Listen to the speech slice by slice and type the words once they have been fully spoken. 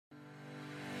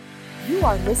You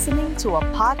are listening to a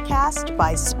podcast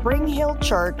by Spring Hill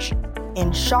Church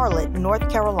in Charlotte, North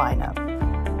Carolina.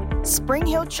 Spring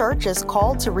Hill Church is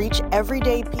called to reach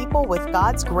everyday people with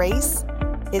God's grace,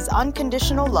 His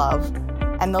unconditional love,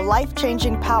 and the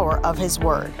life-changing power of His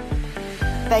Word.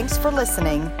 Thanks for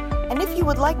listening, and if you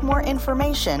would like more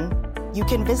information, you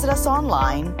can visit us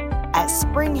online at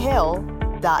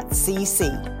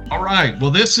springhill.cc. All right. Well,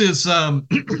 this is part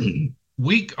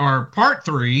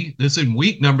 3. This is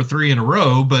week number 3 in a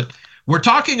row, but we're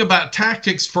talking about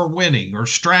tactics for winning, or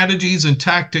strategies and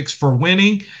tactics for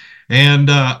winning.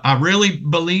 And I really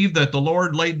believe that the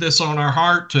Lord laid this on our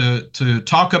heart to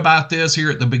talk about this here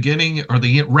at the beginning, or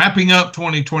the wrapping up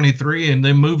 2023 and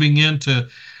then moving into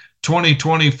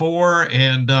 2024.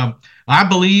 And I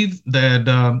believe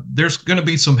that there's going to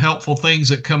be some helpful things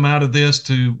that come out of this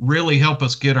to really help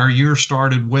us get our year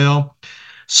started well.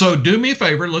 So do me a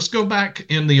favor, let's go back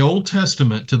in the Old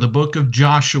Testament to the book of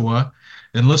Joshua,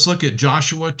 and let's look at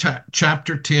Joshua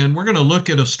chapter 10. We're going to look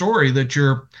at a story that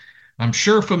you're, I'm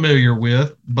sure, familiar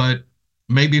with, but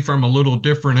maybe from a little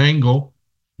different angle.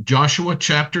 Joshua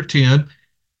chapter 10.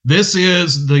 This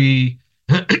is the,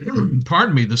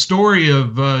 the story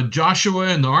of Joshua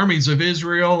and the armies of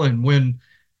Israel, and when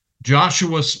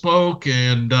Joshua spoke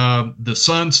and the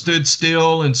sun stood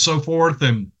still and so forth.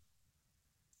 And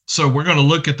so we're going to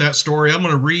look at that story. I'm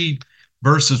going to read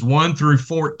verses 1 through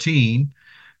 14,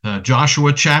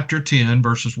 Joshua chapter 10,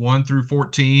 verses 1 through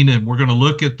 14, and we're going to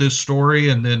look at this story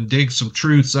and then dig some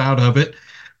truths out of it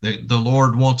that the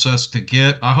Lord wants us to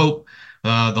get. I hope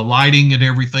the lighting and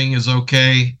everything is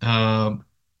okay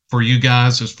for you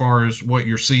guys as far as what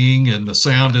you're seeing, and the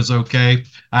sound is okay.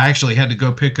 I actually had to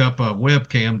go pick up a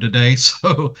webcam today,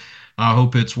 so I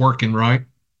hope it's working right.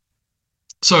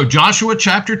 So Joshua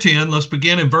chapter 10, let's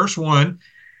begin in verse 1.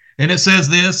 And it says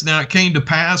this: Now it came to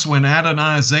pass when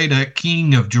Adonizedek,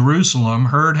 king of Jerusalem,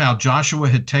 heard how Joshua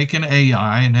had taken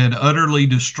Ai and had utterly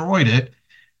destroyed it,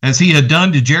 as he had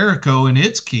done to Jericho and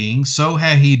its king, so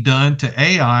had he done to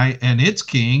Ai and its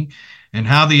king, and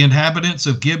how the inhabitants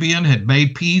of Gibeon had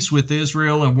made peace with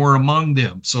Israel and were among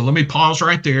them. So let me pause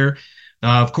right there.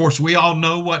 Of course, we all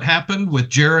know what happened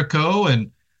with Jericho, and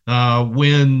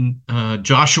when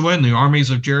Joshua and the armies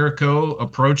of Jericho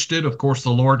approached it, of course, the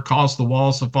Lord caused the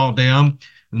walls to fall down,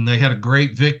 and they had a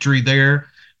great victory there.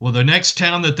 Well, the next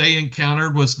town that they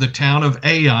encountered was the town of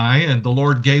Ai, and the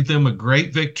Lord gave them a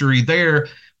great victory there.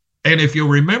 And if you'll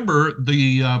remember,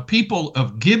 the people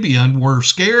of Gibeon were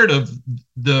scared of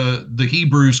the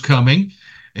Hebrews coming,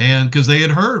 and because they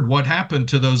had heard what happened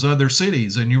to those other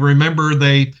cities. And you remember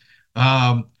they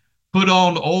put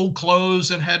on old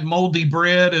clothes and had moldy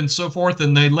bread and so forth,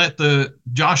 and they let the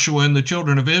Joshua and the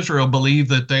children of Israel believe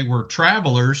that they were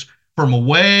travelers from a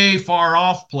way far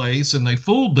off place, and they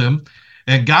fooled them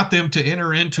and got them to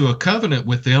enter into a covenant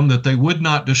with them that they would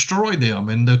not destroy them.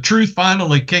 And the truth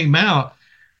finally came out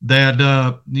that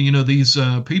these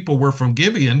people were from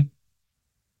Gibeon,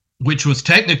 which was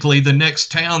technically the next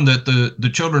town that the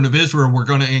children of Israel were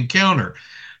going to encounter.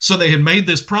 So they had made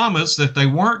this promise that they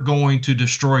weren't going to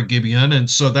destroy Gibeon, and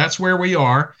so that's where we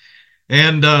are.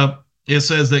 And it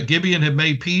says that Gibeon had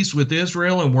made peace with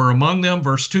Israel and were among them.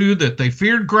 Verse 2, that they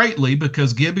feared greatly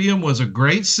because Gibeon was a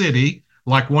great city,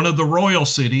 like one of the royal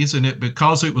cities, and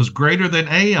because it was greater than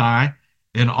Ai,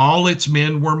 and all its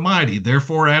men were mighty.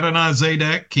 Therefore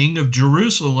Adonizedek, king of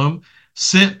Jerusalem,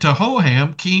 sent to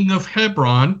Hoham, king of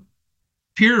Hebron,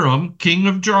 Piram, king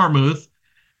of Jarmuth,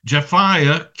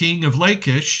 Japhiah, king of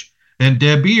Lachish, and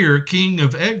Debir, king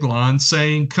of Eglon,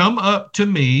 saying, Come up to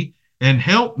me and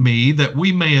help me, that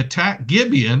we may attack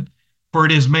Gibeon, for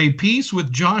it has made peace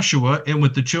with Joshua and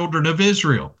with the children of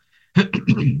Israel.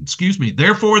 Excuse me.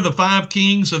 Therefore the 5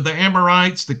 kings of the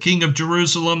Amorites, the king of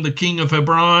Jerusalem, the king of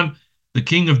Hebron, the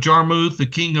king of Jarmuth, the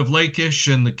king of Lachish,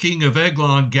 and the king of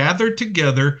Eglon gathered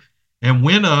together and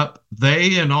went up,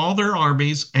 they and all their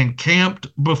armies, and camped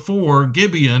before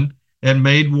Gibeon, and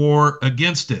made war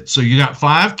against it. So you got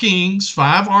 5 kings,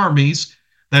 5 armies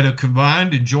that have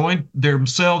combined and joined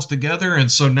themselves together,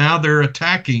 and so now they're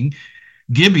attacking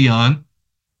Gibeon.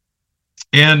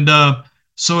 And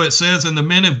so it says, and the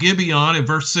men of Gibeon, in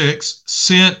verse 6,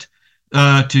 sent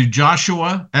to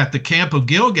Joshua at the camp of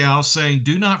Gilgal, saying,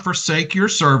 Do not forsake your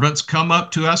servants, come up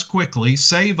to us quickly,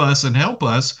 save us and help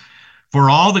us,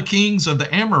 for all the kings of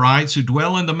the Amorites who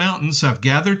dwell in the mountains have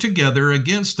gathered together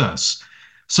against us.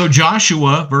 So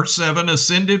Joshua, verse 7,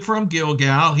 ascended from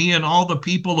Gilgal, he and all the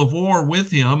people of war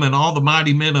with him, and all the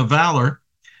mighty men of valor.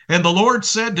 And the Lord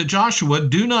said to Joshua,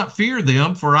 Do not fear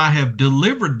them, for I have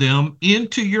delivered them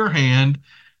into your hand.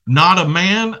 Not a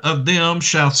man of them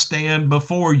shall stand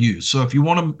before you. So if you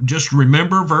want to just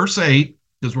remember verse 8,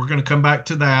 because we're going to come back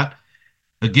to that.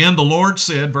 Again, the Lord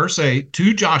said, verse 8,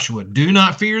 to Joshua, do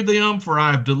not fear them, for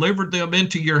I have delivered them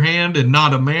into your hand, and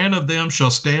not a man of them shall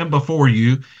stand before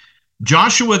you.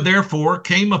 Joshua therefore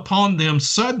came upon them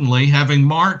suddenly, having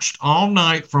marched all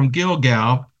night from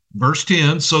Gilgal. Verse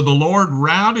 10, so the Lord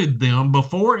routed them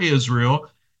before Israel,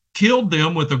 killed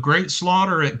them with a great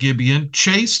slaughter at Gibeon,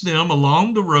 chased them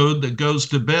along the road that goes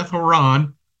to Beth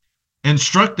Horon, and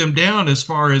struck them down as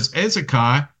far as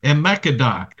Ezekah and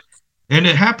Makkedah. And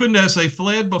it happened as they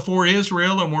fled before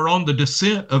Israel and were on the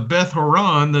descent of Beth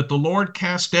Horon that the Lord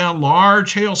cast down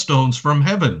large hailstones from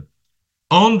heaven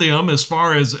on them as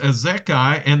far as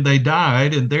Ezekah, and they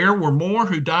died. And there were more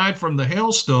who died from the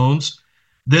hailstones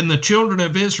than the children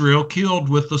of Israel killed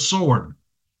with the sword.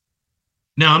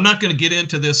 Now, I'm not going to get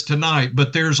into this tonight,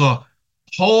 but there's a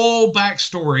whole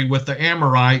backstory with the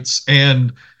Amorites.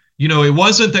 And it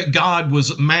wasn't that God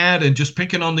was mad and just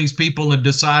picking on these people and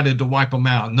decided to wipe them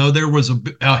out. No, there was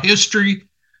a history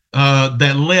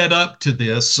that led up to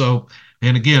this. So,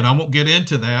 and again, I won't get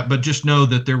into that, but just know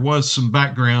that there was some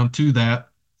background to that.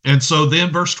 And so then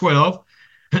verse 12,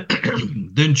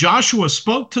 then Joshua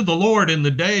spoke to the Lord in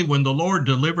the day when the Lord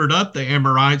delivered up the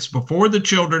Amorites before the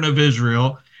children of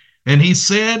Israel. And he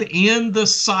said in the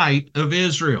sight of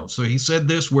Israel, so he said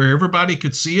this where everybody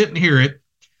could see it and hear it,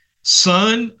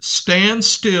 sun, stand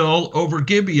still over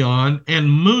Gibeon,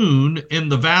 and moon in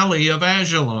the valley of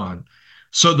Ajalon.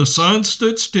 So the sun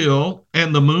stood still,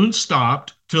 and the moon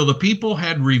stopped, till the people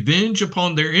had revenge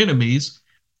upon their enemies.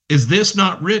 Is this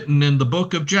not written in the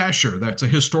book of Jasher? That's a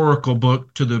historical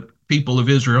book to the people of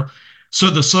Israel. So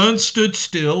the sun stood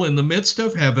still in the midst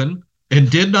of heaven, and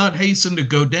did not hasten to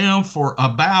go down for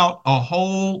about a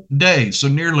whole day. So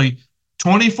nearly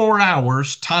 24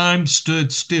 hours, time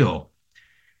stood still.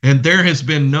 And there has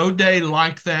been no day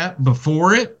like that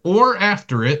before it or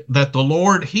after it, that the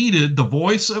Lord heeded the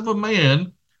voice of a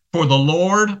man, for the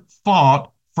Lord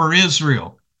fought for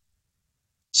Israel.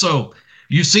 So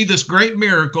you see this great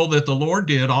miracle that the Lord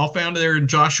did, all found there in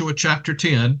Joshua chapter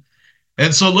 10.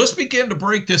 And so let's begin to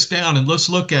break this down and let's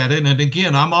look at it. And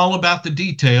again, I'm all about the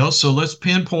details. So let's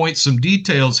pinpoint some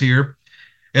details here.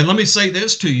 And let me say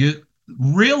this to you,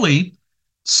 really,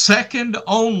 second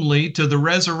only to the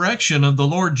resurrection of the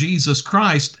Lord Jesus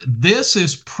Christ, this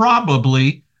is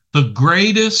probably the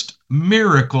greatest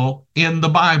miracle in the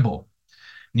Bible.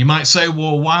 You might say,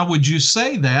 well, why would you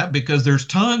say that? Because there's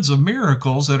tons of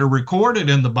miracles that are recorded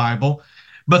in the Bible.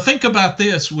 But think about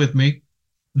this with me,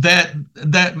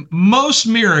 that most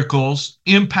miracles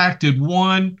impacted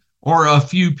one or a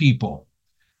few people.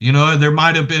 There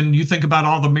might have been, you think about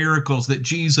all the miracles that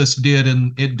Jesus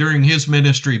did during his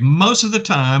ministry. Most of the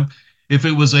time, if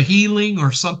it was a healing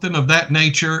or something of that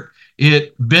nature,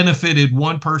 it benefited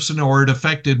one person or it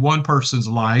affected one person's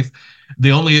life.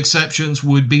 The only exceptions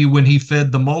would be when he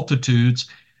fed the multitudes.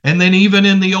 And then even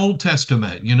in the Old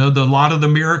Testament, a lot of the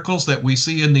miracles that we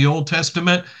see in the Old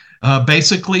Testament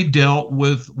basically dealt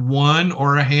with one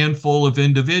or a handful of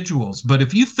individuals. But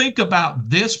if you think about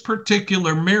this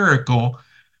particular miracle,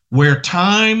 where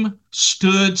time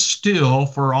stood still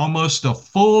for almost a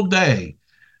full day.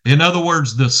 In other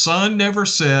words, the sun never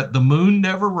set, the moon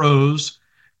never rose,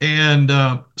 and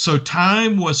so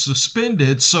time was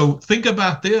suspended. So think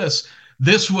about this.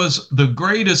 This was the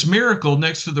greatest miracle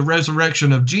next to the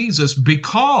resurrection of Jesus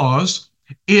because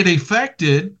it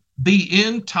affected the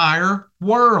entire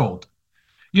world.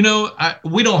 We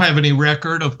don't have any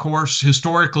record, of course,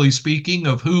 historically speaking,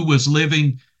 of who was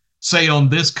living, say, on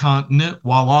this continent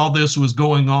while all this was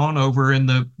going on over in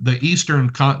the eastern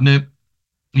continent,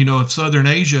 of Southern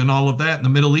Asia and all of that in the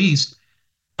Middle East.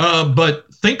 But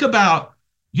think about,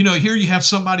 here you have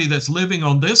somebody that's living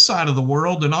on this side of the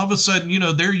world, and all of a sudden,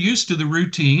 they're used to the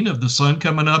routine of the sun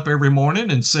coming up every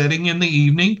morning and setting in the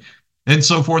evening and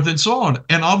so forth and so on.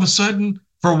 And all of a sudden,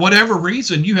 for whatever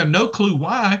reason, you have no clue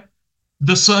why,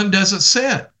 the sun doesn't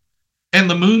set and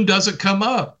the moon doesn't come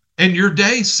up and your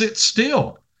day sits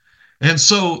still. And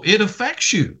so it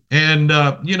affects you. And,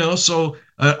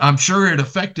 I'm sure it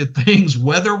affected things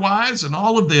weather-wise and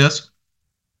all of this.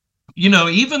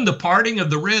 Even the parting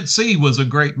of the Red Sea was a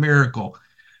great miracle.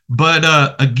 But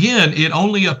again, it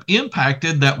only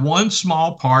impacted that one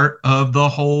small part of the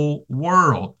whole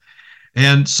world.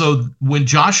 And so when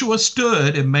Joshua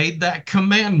stood and made that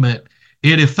commandment,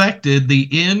 it affected the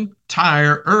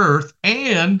entire earth,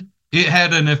 and it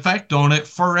had an effect on it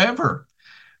forever.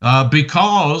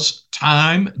 Because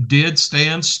time did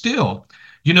stand still.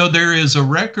 There is a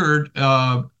record,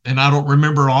 and I don't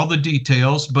remember all the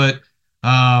details, but,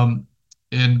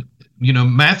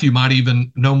 Matthew might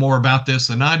even know more about this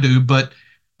than I do, but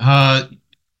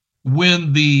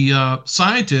when the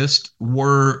scientists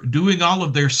were doing all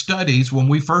of their studies, when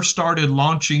we first started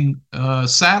launching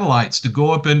satellites to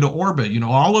go up into orbit,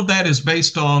 all of that is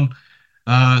based on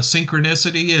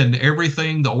synchronicity and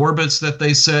everything, the orbits that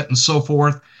they set and so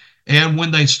forth. And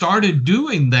when they started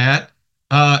doing that,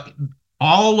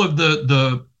 all of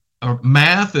the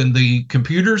math and the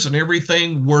computers and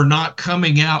everything were not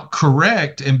coming out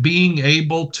correct and being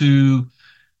able to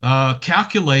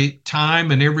calculate time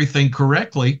and everything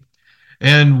correctly.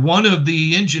 And one of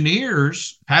the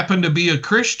engineers happened to be a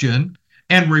Christian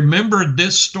and remembered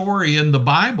this story in the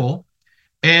Bible.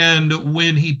 And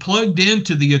when he plugged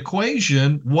into the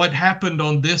equation, what happened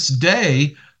on this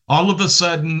day, all of a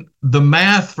sudden, the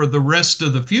math for the rest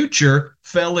of the future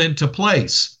fell into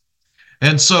place.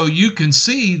 And so you can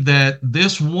see that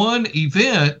this one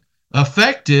event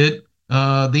affected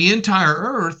the entire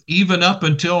earth, even up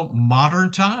until modern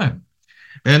time.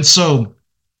 And so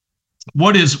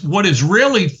what is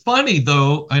really funny,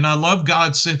 though, and I love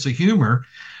God's sense of humor,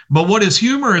 but what is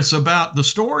humorous about the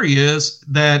story is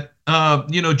that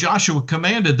Joshua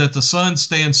commanded that the sun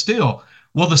stand still.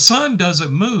 Well, the sun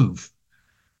doesn't move.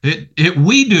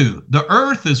 We do. The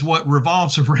earth is what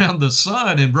revolves around the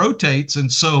sun and rotates.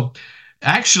 And so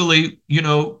actually,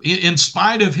 in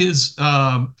spite of his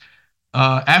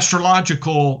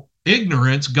astrological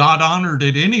ignorance, God honored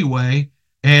it anyway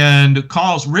and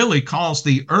calls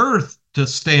the earth to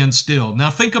stand still.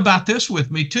 Now think about this with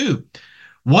me too.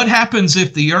 What happens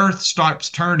if the earth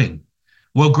starts turning?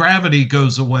 Well, gravity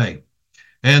goes away.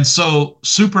 And so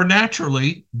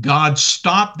supernaturally, God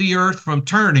stopped the earth from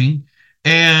turning,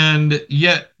 and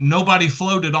yet nobody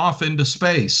floated off into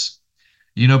space.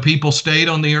 People stayed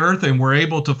on the earth and were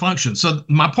able to function. So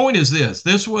my point is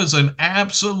this was an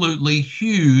absolutely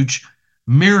huge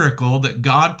miracle that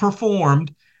God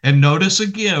performed. And notice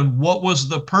again, what was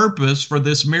the purpose for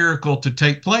this miracle to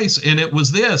take place? And it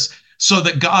was this, so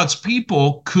that God's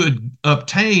people could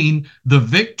obtain the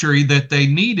victory that they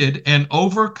needed and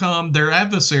overcome their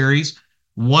adversaries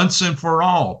once and for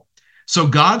all. So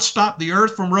God stopped the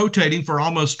earth from rotating for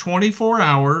almost 24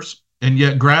 hours, and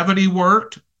yet gravity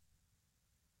worked.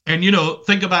 And,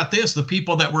 think about this, the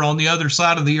people that were on the other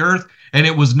side of the earth, and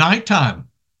it was nighttime.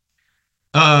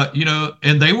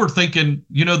 And they were thinking,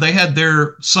 they had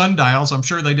their sundials. I'm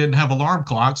sure they didn't have alarm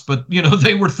clocks, but,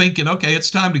 they were thinking, okay,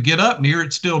 it's time to get up, and here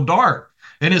it's still dark.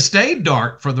 And it stayed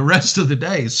dark for the rest of the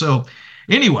day. So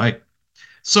anyway,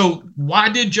 so why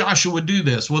did Joshua do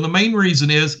this? Well, the main reason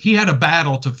is he had a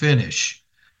battle to finish,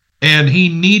 and he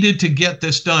needed to get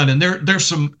this done. And there's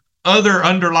some other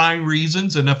underlying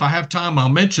reasons, and if I have time, I'll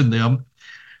mention them.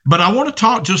 But I want to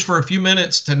talk just for a few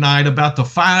minutes tonight about the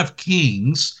 5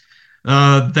 kings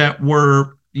that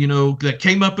were, that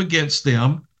came up against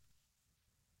them.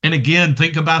 And again,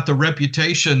 think about the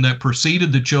reputation that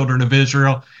preceded the children of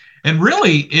Israel. And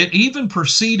really, it even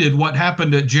preceded what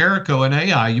happened at Jericho and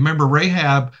Ai. You remember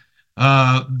Rahab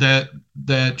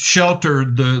that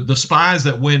sheltered the spies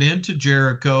that went into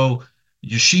Jericho.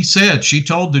 She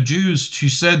told the Jews, she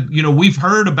said, we've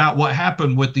heard about what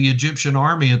happened with the Egyptian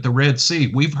army at the Red Sea.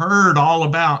 We've heard all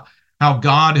about how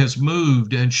God has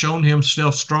moved and shown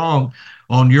himself strong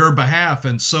on your behalf.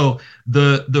 And so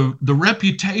the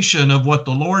reputation of what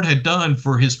the Lord had done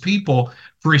for his people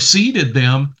preceded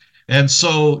them. And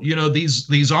so,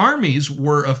 these armies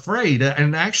were afraid.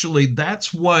 And actually,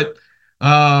 that's one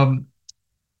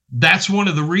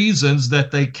of the reasons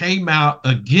that they came out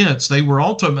against. They were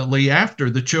ultimately after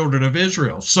the children of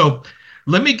Israel. So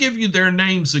let me give you their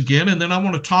names again, and then I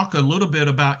want to talk a little bit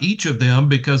about each of them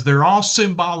because they're all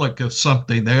symbolic of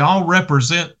something. They all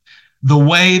represent the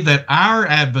way that our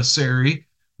adversary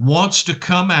wants to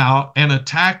come out and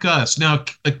attack us. Now,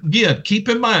 again, keep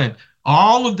in mind,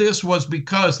 all of this was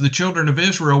because the children of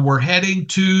Israel were heading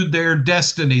to their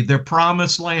destiny, their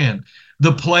promised land,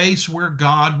 the place where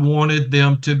God wanted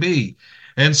them to be.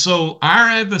 And so our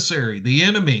adversary, the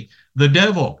enemy, the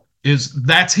devil,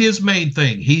 that's his main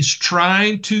thing. He's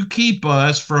trying to keep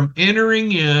us from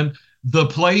entering in the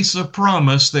place of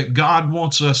promise that God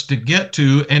wants us to get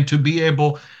to and to be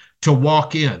able to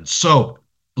walk in. So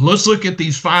let's look at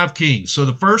these 5 kings. So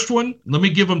the first one, let me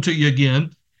give them to you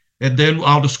again, and then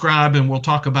I'll describe and we'll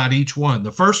talk about each one.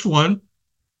 The first one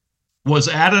was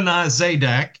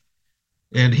Adonizedek,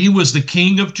 and he was the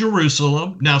king of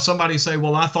Jerusalem. Now, somebody say,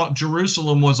 well, I thought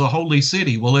Jerusalem was a holy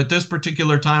city. Well, at this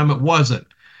particular time, it wasn't.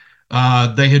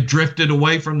 They had drifted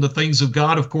away from the things of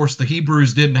God. Of course, the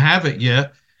Hebrews didn't have it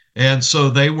yet. And so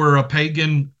they were a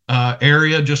pagan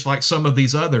area, just like some of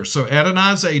these others. So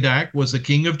Adonizedek was the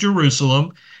king of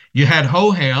Jerusalem. You had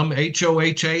Hoham,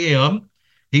 Hoham.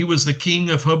 He was the king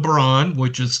of Hebron,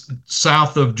 which is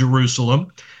south of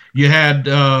Jerusalem. You had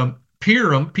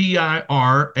Piram,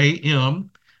 Piram.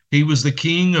 He was the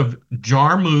king of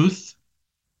Jarmuth.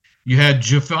 You had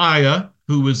Japhiah,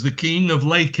 who was the king of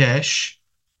Lachish.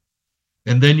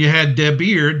 And then you had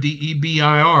Debir,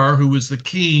 Debir, who was the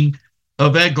king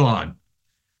of Eglon.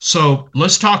 So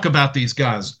let's talk about these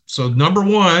guys. So number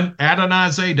one,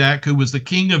 Adonizedek, who was the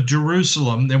king of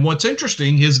Jerusalem. And what's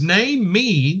interesting, his name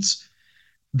means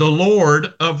the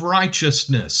Lord of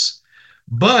righteousness.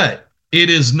 But it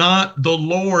is not the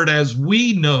Lord as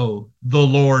we know the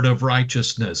Lord of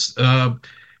righteousness.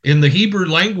 In the Hebrew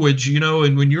language,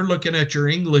 and when you're looking at your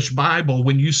English Bible,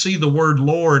 when you see the word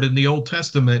Lord in the Old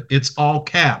Testament, it's all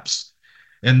caps.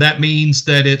 And that means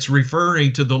that it's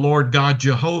referring to the Lord God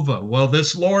Jehovah. Well,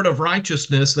 this Lord of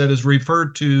righteousness that is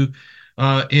referred to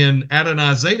in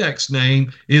Adonizedek's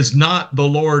name is not the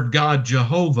Lord God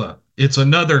Jehovah. It's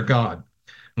another God.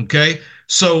 Okay,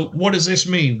 so what does this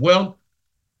mean? Well,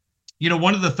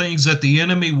 one of the things that the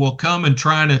enemy will come and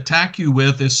try and attack you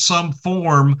with is some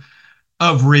form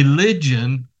of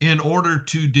religion in order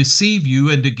to deceive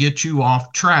you and to get you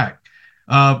off track.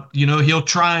 He'll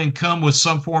try and come with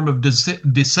some form of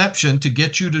deception to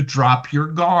get you to drop your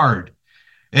guard.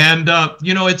 And,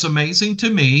 it's amazing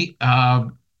to me.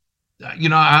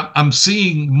 I'm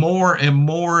seeing more and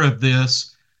more of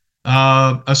this,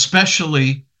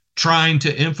 especially trying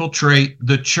to infiltrate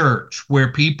the church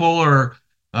where people are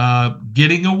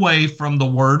getting away from the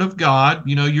word of God.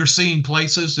 You're seeing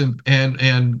places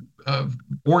and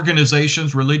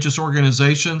organizations, religious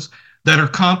organizations that are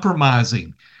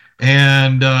compromising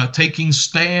and taking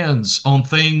stands on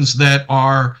things that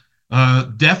are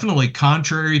definitely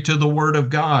contrary to the word of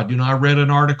God. I read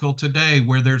an article today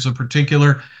where there's a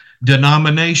particular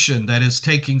denomination that is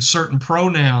taking certain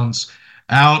pronouns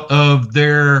out of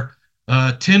their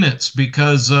tenets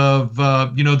because of,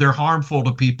 they're harmful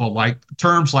to people, like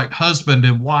terms like husband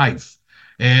and wife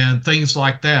and things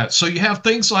like that. So you have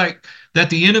things like that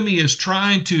the enemy is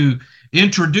trying to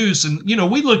introduce. And,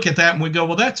 we look at that and we go,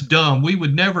 well, that's dumb. We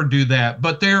would never do that.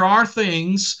 But there are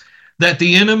things that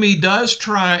the enemy does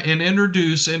try and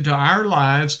introduce into our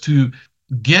lives to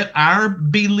get our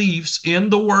beliefs in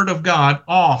the Word of God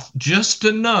off just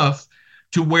enough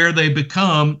to where they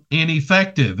become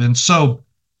ineffective. And so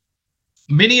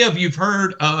many of you've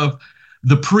heard of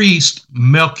the priest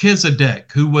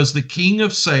Melchizedek, who was the king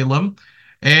of Salem.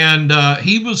 And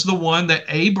he was the one that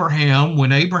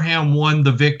when Abraham won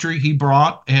the victory, he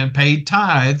brought and paid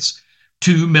tithes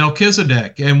to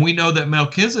Melchizedek. And we know that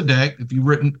Melchizedek, if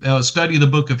you study the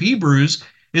book of Hebrews,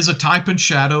 is a type and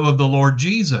shadow of the Lord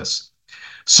Jesus.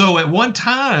 So at one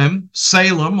time,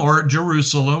 Salem or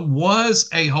Jerusalem was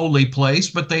a holy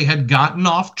place, but they had gotten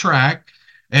off track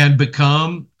and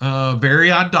become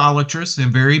very idolatrous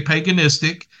and very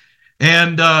paganistic.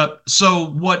 And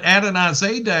so what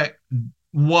Adonizedek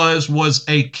was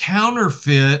a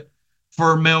counterfeit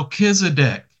for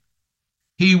Melchizedek.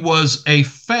 He was a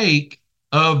fake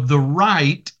of the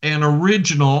right and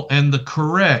original and the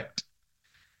correct.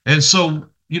 And so,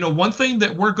 one thing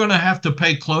that we're going to have to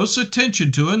pay close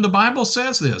attention to, and the Bible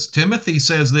says this, Timothy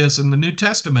says this in the New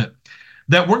Testament,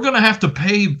 that we're going to have to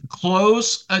pay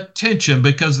close attention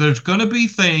because there's going to be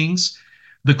things,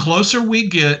 the closer we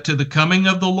get to the coming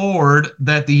of the Lord,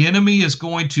 that the enemy is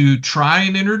going to try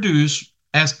and introduce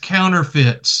as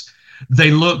counterfeits.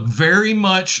 They look very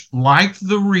much like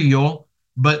the real,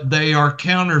 but they are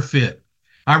counterfeit.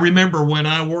 I remember when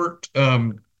I worked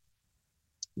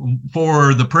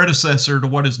for the predecessor to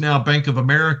what is now Bank of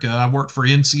America, I worked for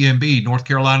NCNB, North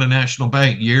Carolina National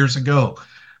Bank, years ago.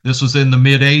 This was in the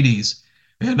mid-'80s.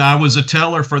 And I was a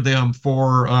teller for them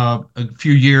for a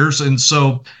few years. And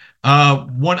so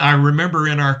what I remember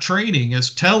in our training as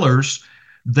tellers,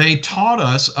 they taught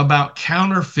us about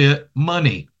counterfeit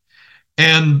money.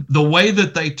 And the way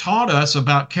that they taught us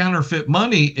about counterfeit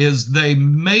money is they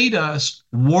made us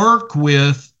work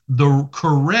with the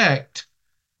correct,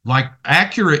 like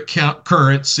accurate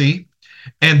currency,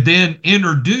 and then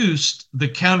introduced the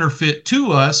counterfeit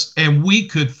to us, and we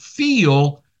could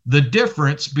feel the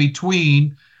difference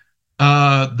between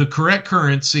the correct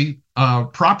currency,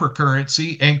 proper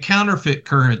currency, and counterfeit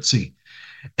currency.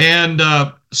 And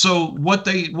so what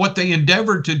they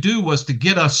endeavored to do was to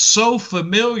get us so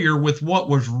familiar with what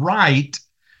was right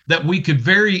that we could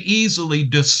very easily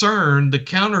discern the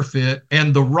counterfeit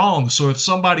and the wrong. So if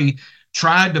somebody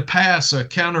tried to pass a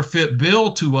counterfeit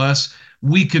bill to us,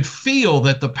 we could feel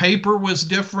that the paper was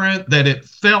different, that it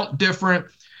felt different,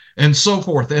 and so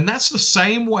forth. And that's the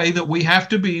same way that we have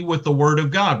to be with the Word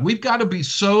of God. We've got to be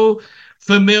so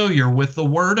familiar with the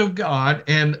Word of God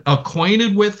and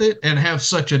acquainted with it and have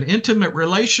such an intimate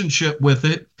relationship with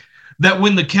it that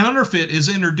when the counterfeit is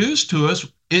introduced to us,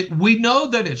 we know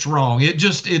that it's wrong.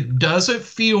 It doesn't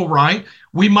feel right.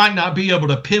 We might not be able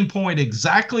to pinpoint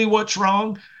exactly what's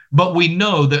wrong, but we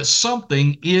know that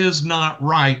something is not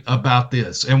right about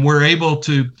this, and we're able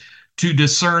to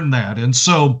discern that. And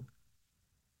so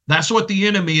that's what the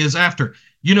enemy is after.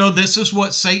 This is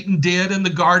what Satan did in the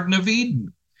Garden of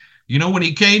Eden. When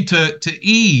he came to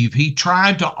Eve, he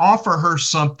tried to offer her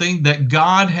something that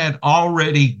God had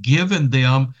already given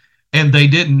them, and they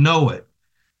didn't know it.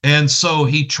 And so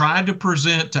he tried to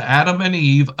present to Adam and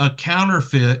Eve a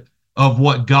counterfeit of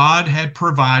what God had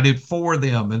provided for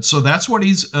them. And so that's what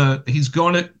he's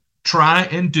going to try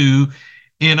and do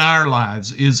in our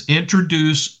lives, is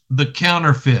introduce the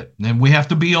counterfeit. And we have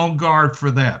to be on guard for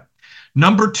that.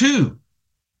 Number 2,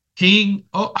 King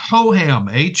Hoham,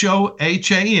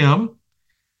 Hoham.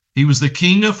 He was the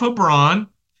king of Hebron,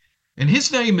 and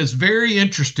his name is very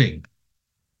interesting.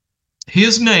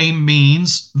 His name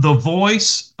means the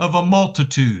voice of a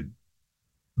multitude.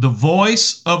 The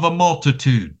voice of a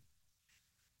multitude.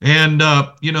 And,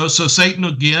 so Satan,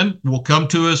 again, will come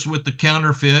to us with the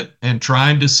counterfeit and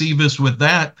try and deceive us with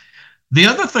that. The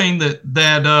other thing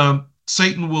that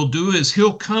Satan will do is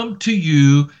he'll come to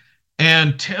you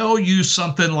and tell you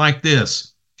something like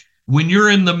this. When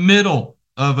you're in the middle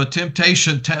of a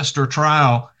temptation test or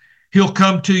trial, he'll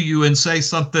come to you and say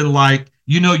something like,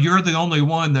 you're the only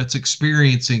one that's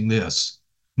experiencing this.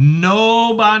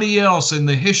 Nobody else in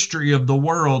the history of the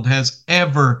world has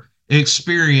ever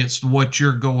experienced what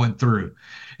you're going through.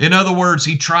 In other words,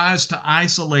 he tries to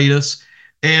isolate us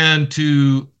and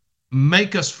to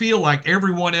make us feel like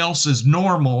everyone else is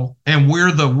normal and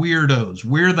we're the weirdos.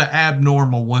 We're the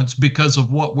abnormal ones because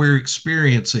of what we're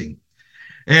experiencing.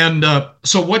 And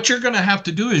so what you're going to have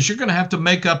to do is you're going to have to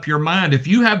make up your mind. If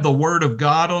you have the word of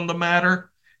God on the matter,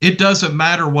 it doesn't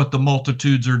matter what the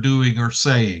multitudes are doing or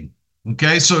saying.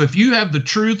 Okay, so if you have the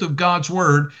truth of God's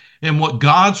word and what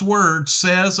God's word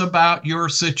says about your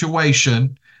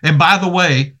situation, and by the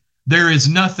way, there is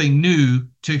nothing new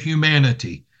to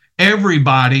humanity.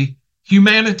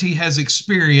 Humanity has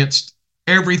experienced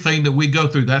everything that we go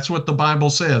through. That's what the Bible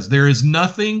says. There is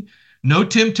no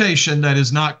temptation that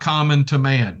is not common to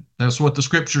man. That's what the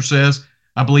scripture says,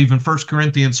 I believe in 1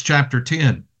 Corinthians chapter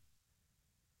 10.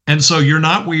 And so you're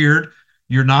not weird,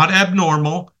 you're not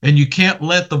abnormal, and you can't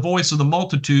let the voice of the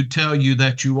multitude tell you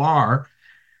that you are.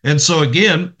 And so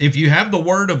again, if you have the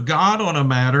word of God on a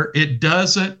matter, it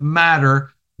doesn't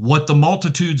matter what the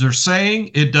multitudes are saying.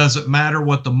 It doesn't matter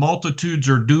what the multitudes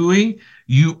are doing.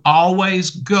 You always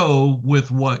go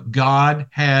with what God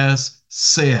has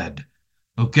said.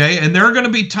 Okay? And there are going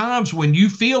to be times when you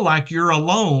feel like you're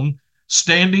alone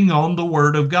standing on the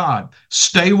word of God.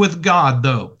 Stay with God,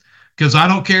 though, because I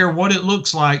don't care what it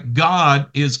looks like. God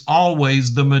is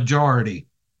always the majority.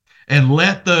 And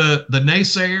let the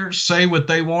naysayers say what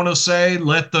they want to say.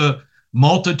 Let the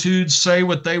multitudes say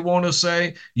what they want to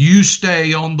say. You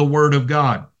stay on the word of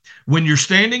God. When you're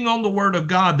standing on the word of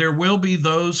God, there will be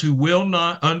those who will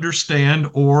not understand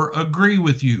or agree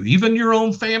with you. Even your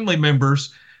own family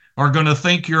members are going to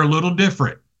think you're a little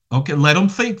different. Okay, let them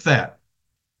think that.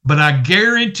 But I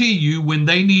guarantee you, when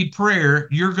they need prayer,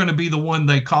 you're going to be the one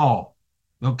they call.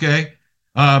 Okay?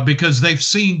 Because they've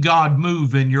seen God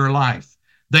move in your life.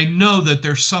 They know that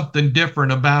there's something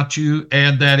different about you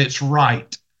and that it's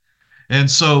right.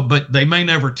 And so, but they may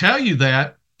never tell you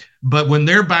that, but when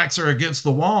their backs are against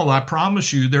the wall, I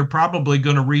promise you, they're probably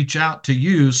going to reach out to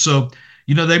you. So,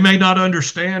 they may not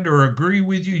understand or agree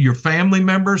with you. Your family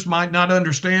members might not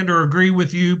understand or agree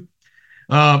with you.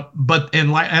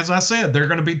 As I said, there are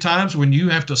going to be times when you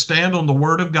have to stand on the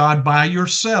word of God by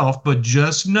yourself, but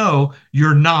just know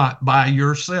you're not by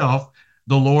yourself.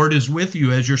 The Lord is with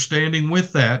you as you're standing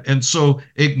with that. And so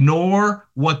ignore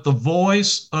what the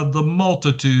voice of the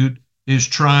multitude is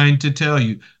trying to tell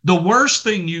you. The worst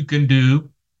thing you can do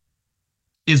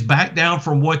is back down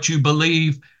from what you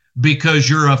believe because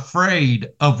you're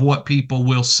afraid of what people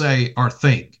will say or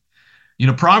think.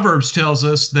 Proverbs tells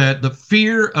us that the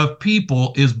fear of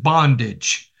people is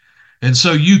bondage. And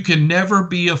so you can never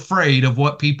be afraid of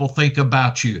what people think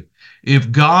about you.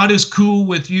 If God is cool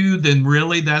with you, then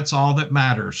really that's all that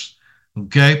matters.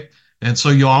 Okay? And so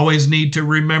you always need to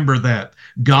remember that.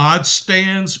 God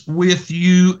stands with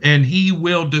you and he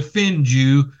will defend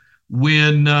you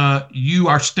when you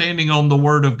are standing on the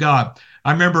word of God.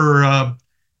 I remember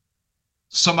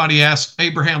somebody asked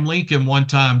Abraham Lincoln one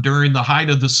time during the height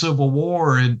of the Civil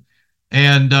War,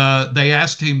 and they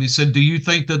asked him, he said, do you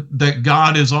think that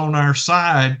God is on our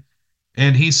side?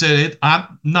 And he said,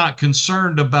 I'm not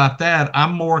concerned about that.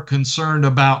 I'm more concerned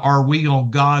about, are we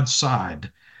on God's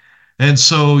side? And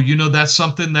so, that's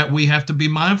something that we have to be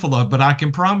mindful of. But I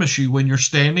can promise you, when you're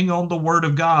standing on the word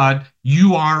of God,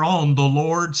 you are on the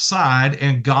Lord's side,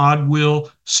 and God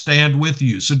will stand with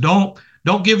you. So don't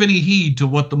give any heed to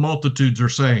what the multitudes are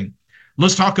saying.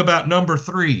 Let's talk about number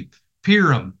 3,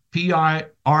 Piram,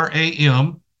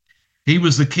 Piram. He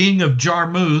was the king of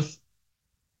Jarmuth.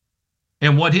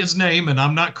 And what his name, and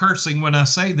I'm not cursing when I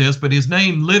say this, but his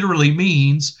name literally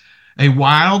means a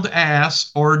wild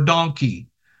ass or donkey.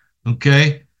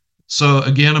 Okay. So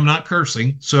again, I'm not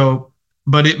cursing.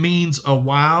 But it means a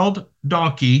wild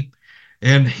donkey.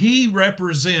 And he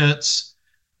represents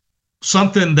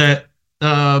something that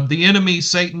the enemy,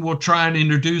 Satan, will try and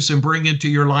introduce and bring into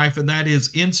your life. And that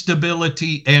is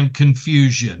instability and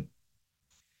confusion.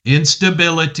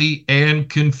 Instability and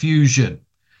confusion.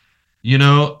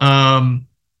 He'll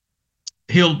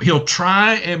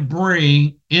try and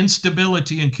bring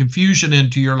instability and confusion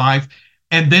into your life.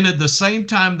 And then at the same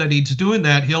time that he's doing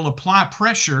that, he'll apply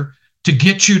pressure to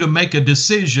get you to make a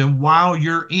decision while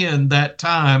you're in that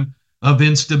time of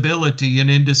instability and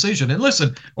indecision. And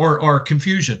listen, or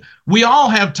confusion. We all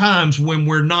have times when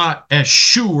we're not as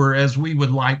sure as we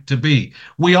would like to be.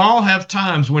 We all have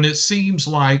times when it seems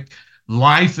like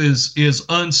life is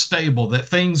unstable, that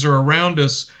things are around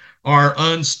us are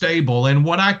unstable. And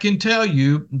what I can tell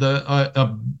you,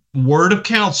 a word of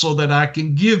counsel that I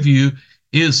can give you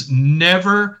is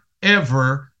never,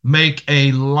 ever make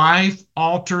a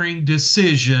life-altering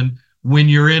decision when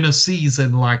you're in a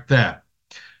season like that.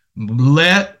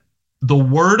 Let the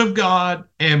word of God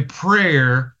and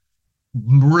prayer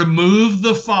remove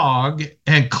the fog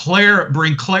and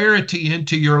bring clarity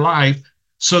into your life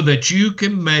so that you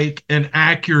can make an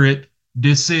accurate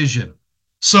decision.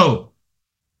 So,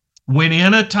 when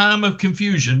in a time of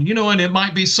confusion, and it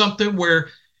might be something where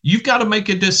you've got to make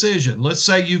a decision. Let's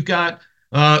say you've got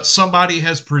somebody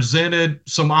has presented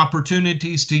some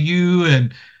opportunities to you,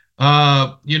 and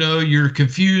you're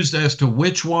confused as to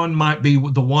which one might be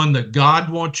the one that God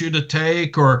wants you to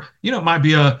take, or it might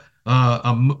be a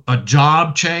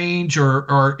job change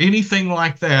or anything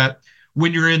like that.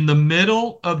 When you're in the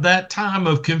middle of that time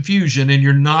of confusion and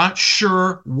you're not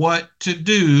sure what to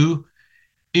do,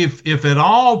 if at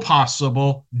all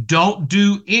possible, don't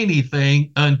do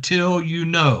anything until you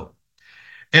know.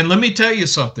 And let me tell you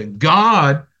something.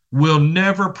 God will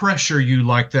never pressure you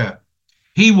like that.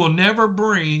 He will never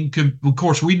bring, of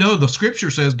course, we know the scripture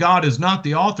says God is not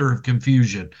the author of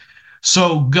confusion.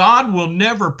 So God will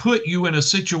never put you in a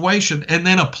situation and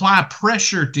then apply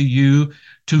pressure to you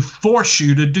to force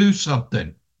you to do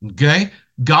something. Okay?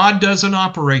 God doesn't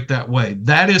operate that way.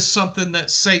 That is something that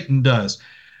Satan does.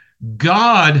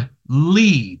 God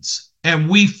leads and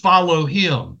we follow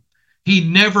him. He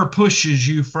never pushes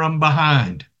you from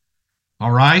behind.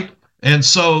 All right. And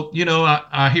so,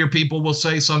 I hear people will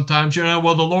say sometimes,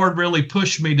 well, the Lord really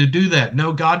pushed me to do that.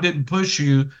 No, God didn't push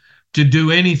you to do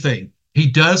anything. He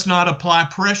does not apply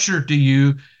pressure to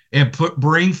you and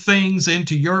bring things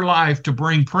into your life to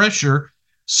bring pressure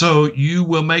so you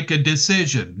will make a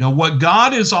decision. Now, what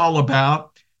God is all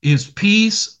about is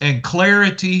peace and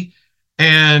clarity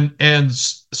and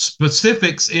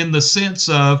specifics in the sense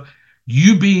of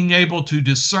you being able to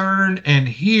discern and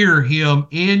hear him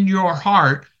in your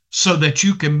heart so that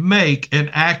you can make an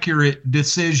accurate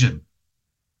decision.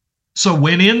 So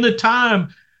when in the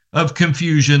time of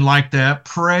confusion like that,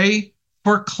 pray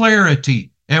for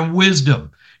clarity and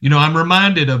wisdom. I'm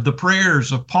reminded of the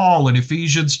prayers of Paul in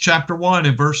Ephesians chapter 1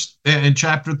 and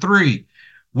chapter 3,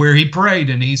 where he prayed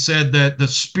and he said that the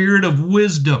spirit of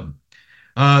wisdom,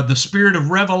 the spirit of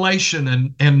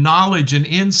revelation and knowledge and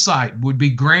insight would be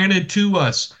granted to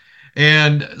us.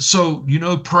 And so,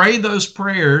 pray those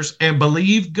prayers and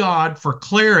believe God for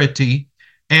clarity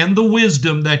and the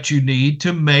wisdom that you need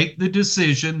to make the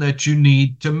decision that you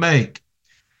need to make.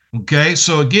 Okay,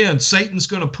 so again, Satan's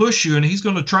going to push you and he's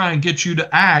going to try and get you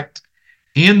to act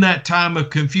in that time of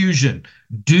confusion.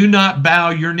 Do not bow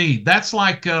your knee. That's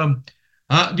like the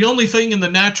only thing in the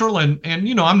natural, and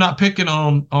I'm not picking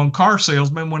on car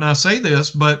salesmen when I say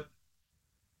this, but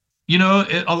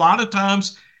a lot of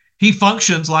times he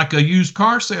functions like a used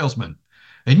car salesman.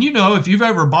 And if you've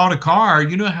ever bought a car,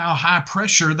 you know how high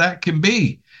pressure that can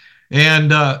be.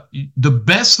 And the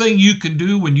best thing you can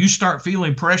do when you start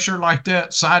feeling pressure like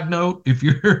that, side note, if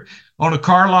you're on a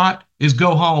car lot, is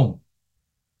go home.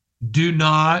 Do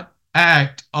not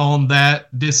act on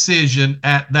that decision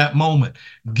at that moment.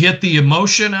 Get the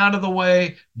emotion out of the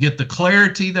way, get the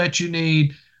clarity that you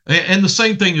need. And the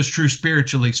same thing is true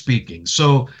spiritually speaking.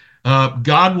 So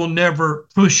God will never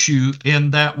push you in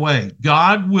that way.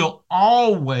 God will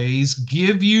always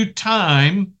give you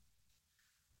time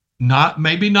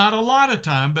maybe not a lot of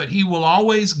time, but he will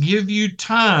always give you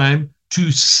time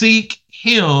to seek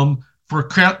him for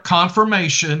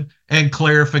confirmation and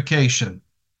clarification.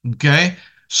 Okay?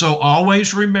 So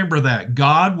always remember that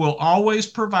God will always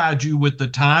provide you with the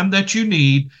time that you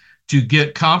need to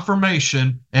get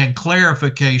confirmation and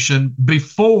clarification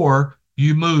before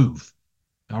you move.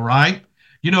 All right?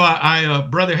 You know,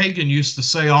 Brother Hagin used to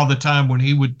say all the time when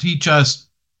he would teach us,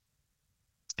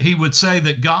 he would say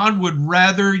that God would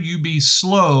rather you be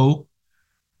slow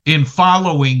in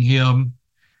following him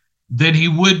than he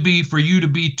would be for you to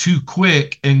be too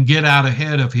quick and get out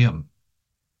ahead of him.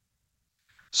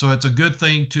 So it's a good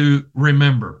thing to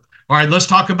remember. All right, let's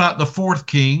talk about the fourth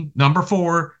king. Number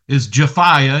 4 is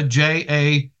Japhia,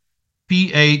 Japhia.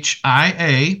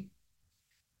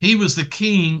 He was the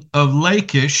king of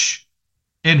Lachish,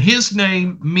 and his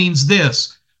name means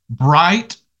this: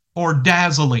 bright or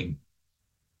dazzling.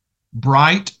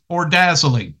 Bright or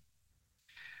dazzling.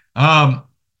 I'm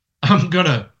going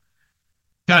to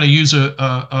kind of use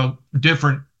a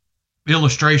different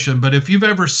illustration, but if you've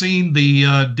ever seen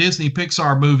the Disney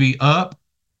Pixar movie Up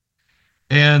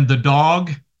and the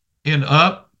dog in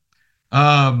Up,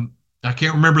 I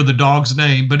can't remember the dog's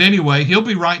name, but anyway, he'll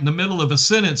be right in the middle of a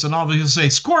sentence and all of a sudden say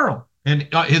squirrel, and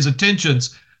his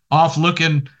attention's off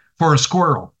looking for a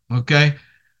squirrel. Okay.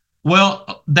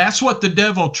 Well, that's what the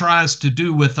devil tries to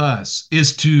do with us,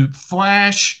 is to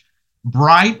flash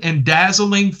bright and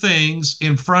dazzling things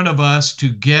in front of us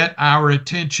to get our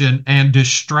attention and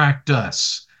distract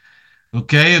us.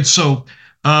 Okay. And so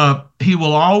he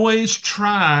will always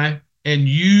try and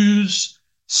use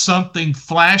something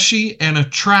flashy and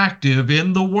attractive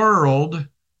in the world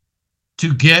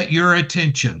to get your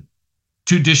attention,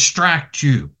 to distract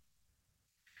you.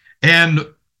 And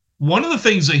one of the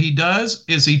things that he does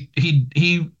is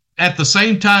he at the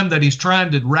same time that he's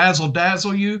trying to razzle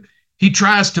dazzle you, he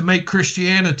tries to make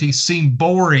Christianity seem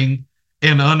boring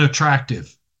and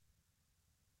unattractive.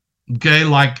 Okay,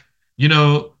 like, you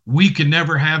know, we can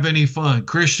never have any fun.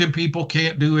 Christian people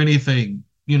can't do anything.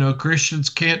 You know, Christians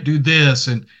can't do this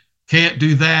and can't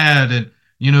do that. And,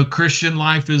 you know, Christian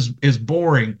life is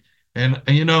boring. And,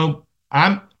 you know,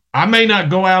 I may not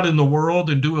go out in the world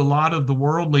and do a lot of the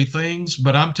worldly things,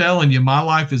 but I'm telling you, my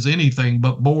life is anything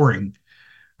but boring.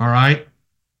 All right.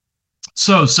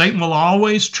 So Satan will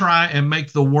always try and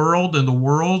make the world and the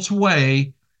world's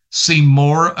way seem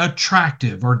more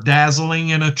attractive or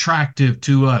dazzling and attractive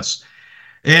to us.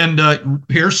 And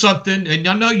here's something, and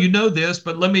I know you know this,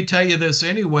 but let me tell you this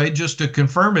anyway, just to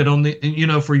confirm it on the, you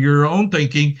know, for your own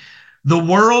thinking. The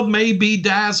world may be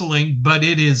dazzling, but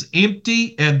it is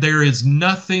empty and there is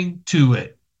nothing to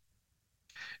it.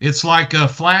 It's like a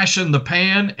flash in the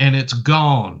pan and it's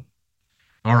gone.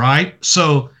 All right.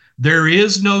 So there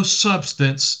is no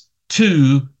substance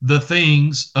to the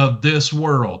things of this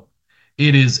world.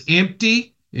 It is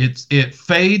empty. It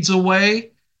fades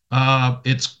away.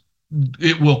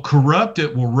 It will corrupt.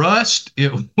 It will rust.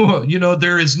 It will, you know,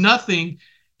 there is nothing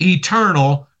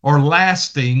eternal or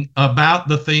lasting about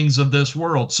the things of this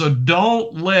world. So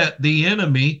don't let the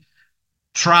enemy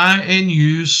try and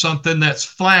use something that's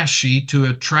flashy to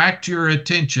attract your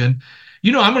attention.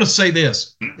 You know, I'm going to say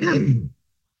this, and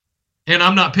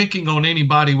I'm not picking on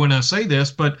anybody when I say this,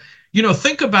 but, you know,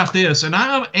 think about this. And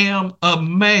I am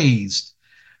amazed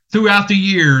throughout the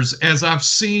years as I've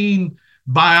seen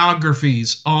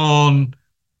biographies on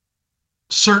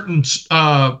certain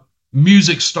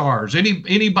music stars,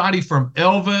 anybody from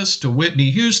Elvis to Whitney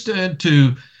Houston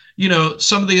to, you know,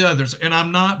 some of the others. And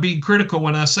I'm not being critical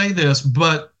when I say this,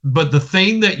 but the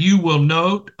thing that you will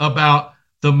note about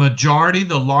the majority,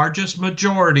 the largest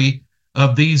majority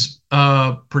of these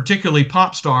particularly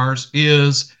pop stars,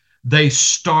 is they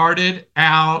started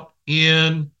out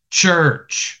in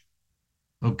church.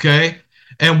 Okay.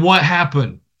 And what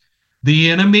happened?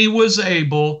 The enemy was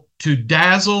able to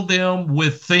dazzle them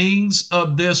with things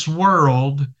of this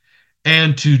world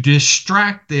and to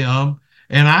distract them.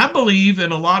 And I believe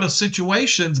in a lot of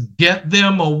situations, get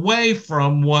them away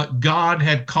from what God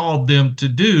had called them to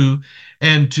do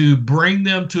and to bring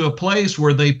them to a place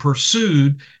where they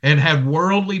pursued and had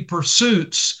worldly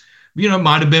pursuits. You know,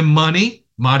 might have been money,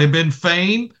 might have been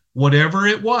fame, whatever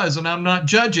it was. And I'm not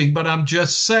judging, but I'm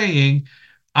just saying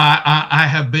I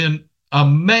have been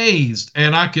amazed,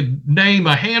 and I could name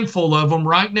a handful of them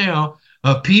right now,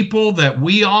 of people that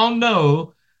we all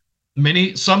know.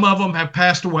 Some of them have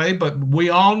passed away, but we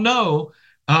all know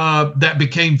that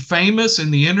became famous in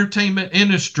the entertainment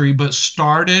industry, but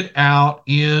started out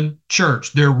in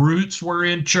church. Their roots were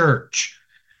in church.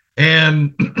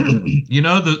 And, you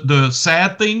know, the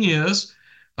sad thing is,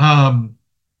 I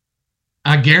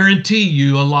guarantee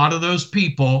you a lot of those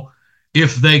people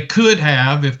if they could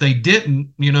have, if they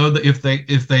didn't, if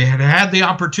they had had the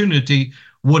opportunity,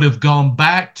 would have gone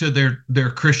back to their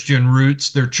Christian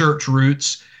roots, their church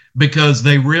roots, because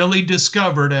they really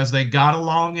discovered as they got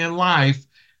along in life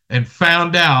and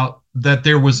found out that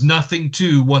there was nothing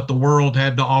to what the world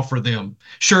had to offer them.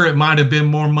 Sure, it might have been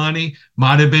more money,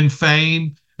 might have been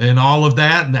fame and all of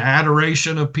that, and the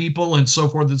adoration of people and so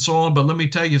forth and so on. But let me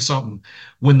tell you something.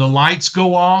 When the lights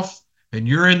go off and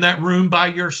you're in that room by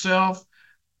yourself,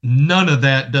 none of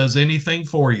that does anything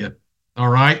for you. All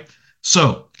right.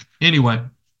 So anyway,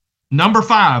 number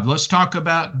 5, let's talk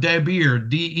about Debir,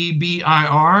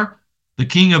 Debir, the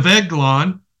king of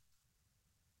Eglon.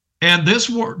 And this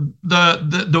word,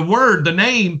 the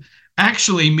name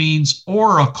actually means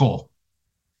oracle.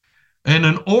 And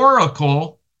an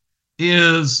oracle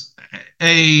is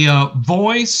a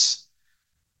voice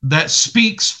that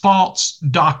speaks false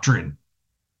doctrine.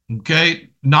 Okay,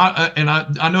 and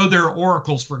I know there are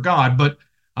oracles for God, but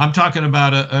I'm talking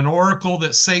about an oracle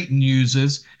that Satan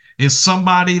uses is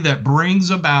somebody that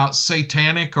brings about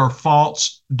satanic or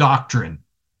false doctrine.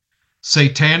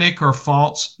 Satanic or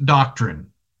false doctrine.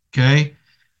 Okay,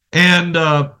 and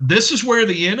this is where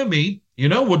the enemy,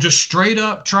 will just straight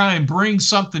up try and bring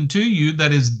something to you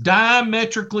that is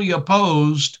diametrically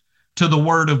opposed to the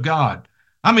Word of God.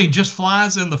 I mean, just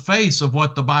flies in the face of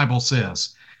what the Bible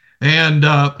says. And,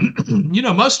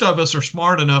 most of us are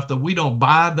smart enough that we don't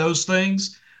buy those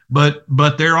things, but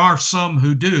there are some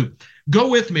who do. Go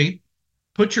with me,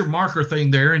 put your marker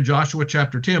thing there in Joshua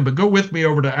chapter 10, but go with me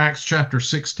over to Acts chapter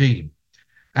 16.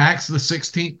 Acts, the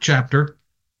 16th chapter.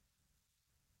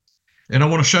 And I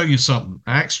want to show you something.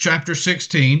 Acts chapter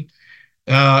 16,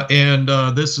 we're going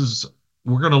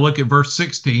to look at verse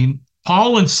 16.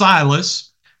 Paul and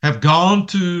Silas have gone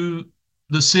to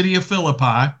the city of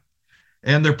Philippi,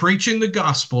 and they're preaching the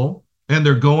gospel, and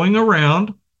they're going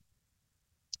around.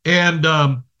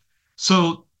 And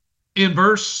so in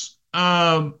verse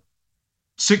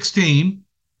 16,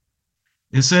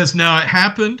 it says, "Now it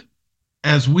happened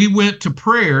as we went to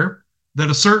prayer that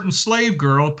a certain slave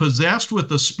girl possessed with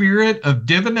the spirit of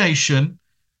divination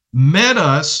met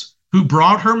us, who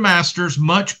brought her masters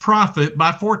much profit by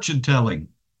fortune telling.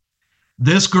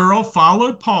 This girl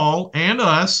followed Paul and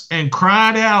us and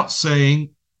cried out,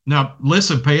 saying," now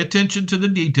listen, pay attention to the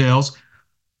details,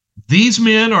 "These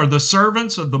men are the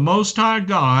servants of the Most High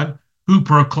God, who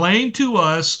proclaim to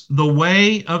us the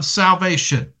way of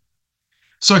salvation."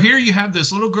 So here you have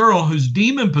this little girl who's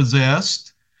demon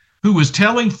possessed, who was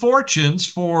telling fortunes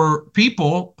for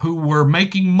people who were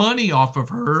making money off of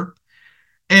her.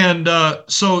 And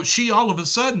so she, all of a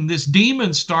sudden, this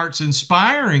demon starts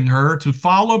inspiring her to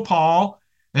follow Paul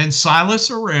and Silas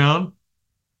around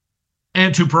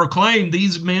and to proclaim,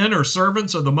 "These men are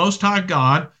servants of the Most High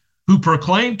God, who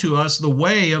proclaim to us the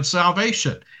way of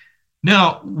salvation."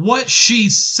 Now, what she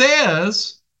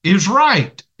says is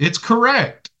right. It's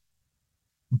correct.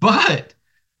 But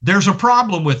there's a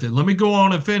problem with it. Let me go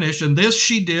on and finish. "And this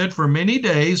she did for many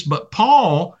days, but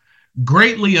Paul,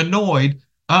 greatly annoyed,"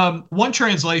 one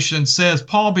translation says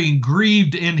Paul being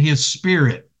grieved in his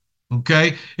spirit.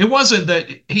 Okay. It wasn't that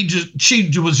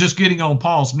she was just getting on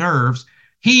Paul's nerves.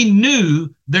 He knew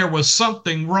there was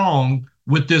something wrong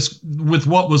with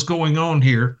what was going on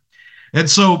here. And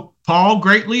so Paul,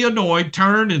 greatly annoyed,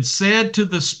 turned and said to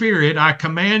the spirit, "I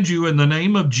command you in the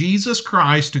name of Jesus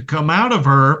Christ to come out of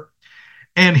her."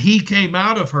 And he came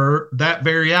out of her that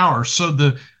very hour. So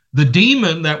the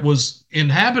demon that was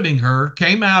inhabiting her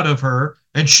came out of her,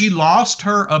 and she lost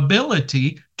her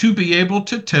ability to be able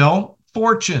to tell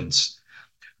fortunes.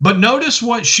 But notice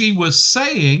what she was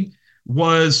saying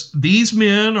was, "These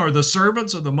men are the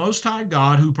servants of the Most High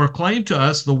God, who proclaim to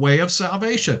us the way of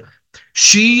salvation."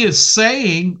 She is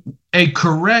saying a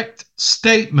correct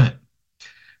statement.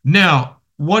 Now,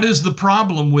 what is the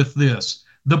problem with this?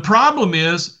 The problem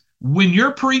is, when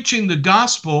you're preaching the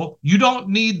gospel, you don't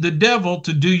need the devil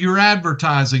to do your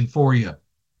advertising for you.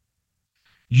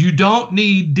 You don't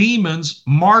need demons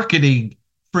marketing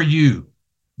for you.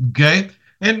 Okay?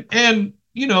 And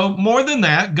more than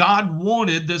that, God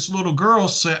wanted this little girl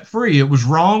set free. It was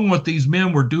wrong what these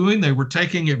men were doing. They were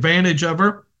taking advantage of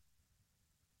her.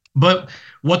 But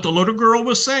what the little girl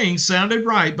was saying sounded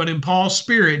right, but in Paul's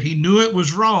spirit, he knew it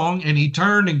was wrong, and he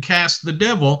turned and cast the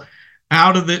devil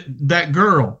out of that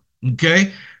girl.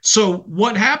 Okay? So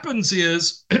what happens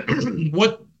is,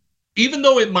 even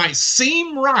though it might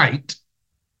seem right,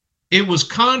 it was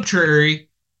contrary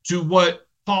to what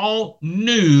Paul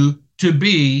knew to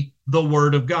be the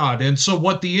Word of God. And so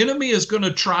what the enemy is going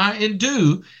to try and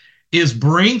do is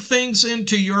bring things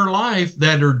into your life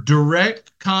that are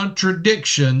direct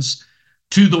contradictions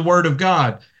to the Word of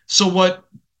God. So what,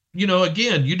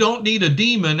 again, you don't need a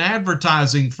demon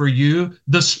advertising for you.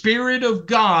 The Spirit of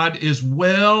God is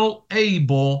well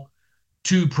able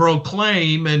to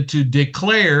proclaim and to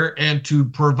declare and to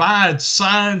provide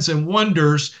signs and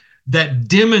wonders that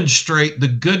demonstrate the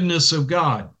goodness of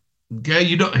God. Okay,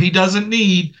 he doesn't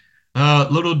need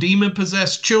little demon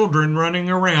possessed children running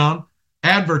around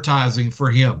advertising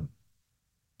for him.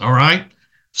 All right.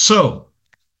 So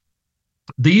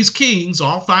these kings,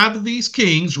 all five of these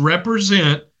kings,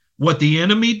 represent what the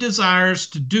enemy desires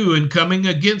to do in coming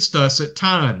against us at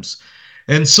times.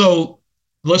 And so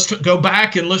let's go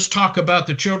back and let's talk about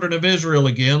the children of Israel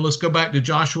again. Let's go back to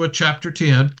Joshua chapter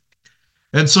 10.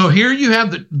 And so here you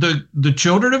have the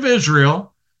children of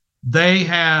Israel. They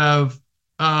have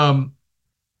come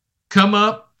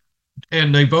up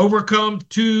and they've overcome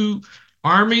two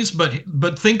armies,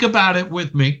 but think about it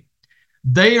with me.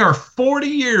 They are 40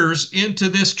 years into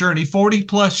this journey, 40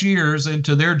 plus years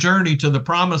into their journey to the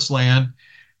promised land,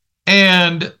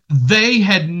 and they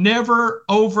had never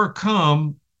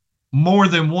overcome more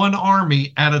than one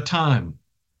army at a time.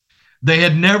 They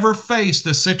had never faced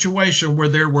a situation where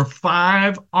there were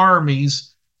 5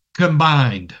 armies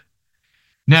combined.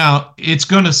 Now,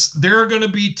 there are going to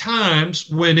be times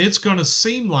when it's going to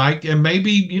seem like, and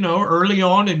maybe, early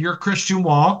on in your Christian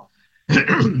walk,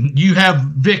 you have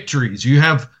victories. You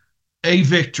have a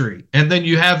victory, and then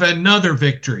you have another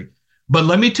victory. But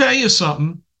let me tell you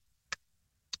something,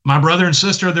 my brother and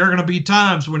sister, there are going to be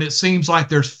times when it seems like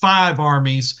there's 5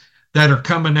 armies that are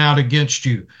coming out against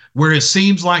you, where it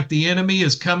seems like the enemy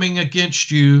is coming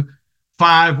against you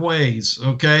 5 ways,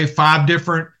 okay? 5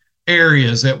 different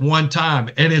areas at one time,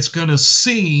 and it's going to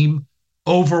seem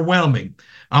overwhelming.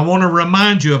 I want to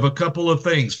remind you of a couple of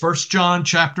things. 1 John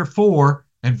chapter 4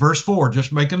 and verse 4,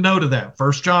 just make a note of that.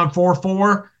 1 John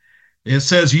 4:4, it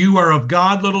says, "You are of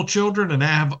God, little children, and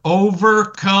have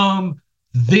overcome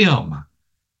them."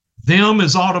 Them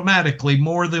is automatically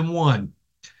more than one.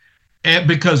 And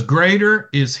because greater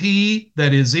is he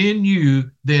that is in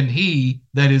you than he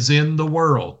that is in the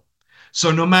world. So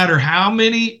no matter how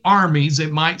many armies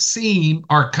it might seem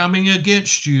are coming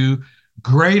against you,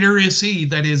 greater is he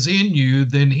that is in you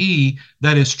than he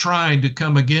that is trying to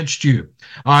come against you.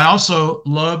 I also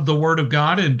love the word of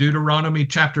God in Deuteronomy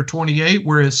chapter 28,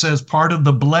 where it says part of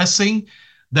the blessing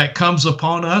that comes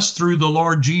upon us through the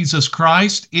Lord Jesus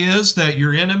Christ is that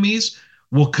your enemies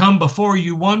will come before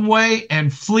you one way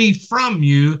and flee from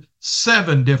you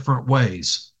 7 different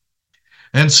ways.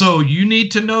 And so you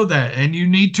need to know that, and you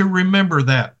need to remember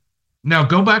that. Now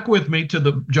go back with me to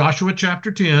the Joshua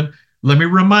chapter 10. Let me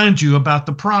remind you about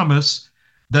the promise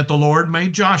that the Lord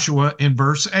made Joshua in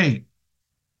verse 8.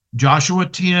 Joshua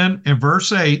 10 and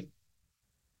verse 8.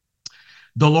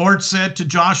 The Lord said to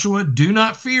Joshua, "Do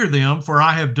not fear them, for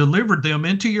I have delivered them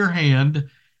into your hand,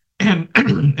 and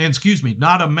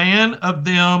not a man of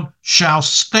them shall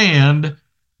stand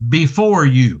before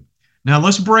you." Now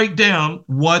let's break down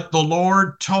what the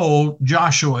Lord told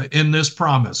Joshua in this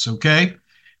promise, okay?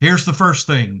 Here's the first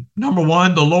thing. Number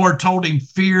 1, the Lord told him,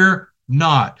 "Fear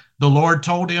not." The Lord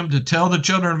told him to tell the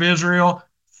children of Israel,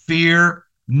 "Fear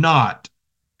not."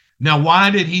 Now, why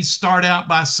did he start out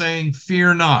by saying,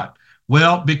 "Fear not"?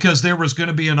 Well, because there was going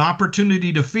to be an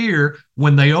opportunity to fear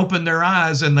when they opened their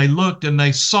eyes and they looked and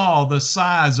they saw the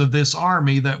size of this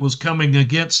army that was coming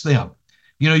against them.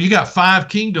 You got 5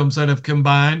 kingdoms that have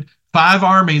combined, 5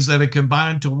 armies that have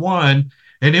combined to one,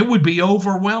 and it would be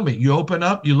overwhelming. You open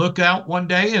up, you look out one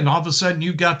day, and all of a sudden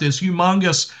you've got this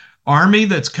humongous army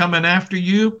that's coming after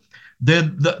you.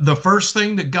 Then the first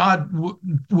thing that God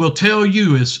will tell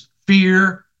you is,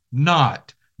 "Fear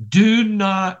not." Do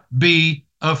not be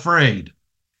afraid,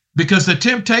 because the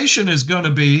temptation is going to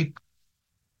be,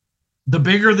 the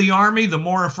bigger the army, the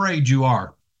more afraid you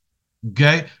are.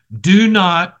 Okay? Do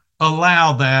not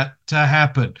allow that to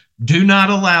happen. Do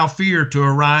not allow fear to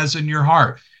arise in your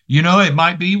heart. It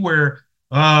might be where,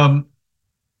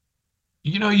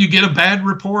 you get a bad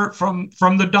report from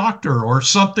the doctor or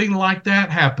something like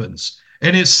that happens,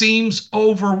 and it seems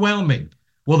overwhelming.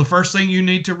 Well, the first thing you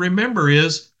need to remember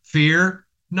is, fear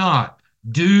not.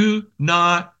 Do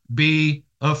not be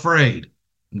afraid.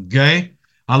 Okay?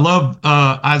 I love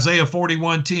Isaiah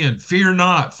 41:10. "Fear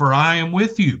not, for I am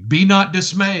with you. Be not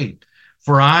dismayed,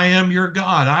 for I am your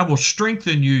God. I will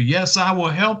strengthen you. Yes, I will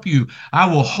help you. I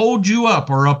will hold you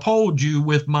up or uphold you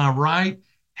with my right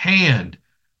hand."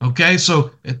 Okay,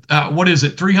 so what is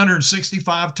it?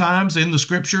 365 times in the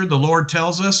scripture, the Lord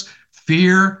tells us,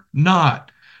 "Fear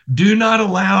not." Do not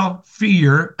allow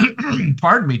fear,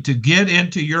 to get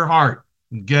into your heart.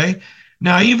 Okay.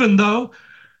 Now, even though,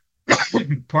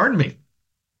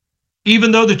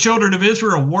 even though the children of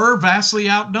Israel were vastly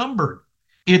outnumbered.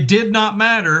 It did not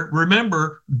matter.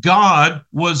 Remember, God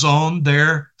was on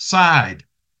their side.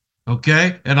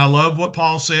 Okay. And I love what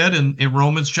Paul said in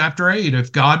Romans chapter 8.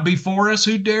 If God be for us,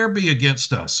 who dare be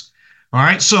against us? All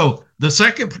right. So the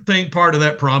second part of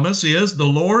that promise is the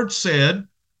Lord said,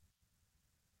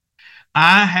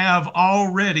 I have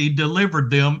already delivered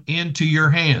them into your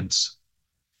hands.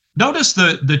 Notice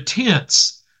the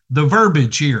tense, the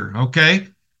verbiage here. Okay.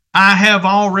 I have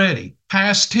already,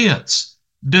 past tense,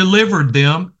 delivered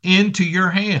them into your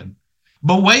hand.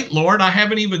 But wait, Lord, I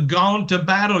haven't even gone to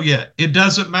battle yet. It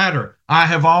doesn't matter. I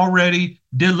have already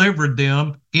delivered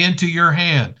them into your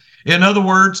hand. In other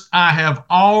words, I have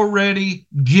already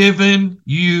given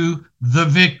you the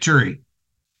victory.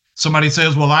 Somebody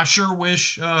says, well, I sure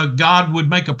wish God would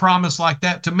make a promise like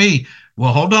that to me.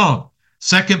 Well, hold on.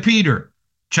 2 Peter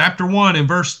chapter 1 and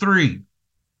verse 3.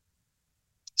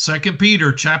 2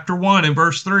 Peter chapter 1 and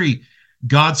verse 3.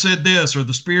 God said this, or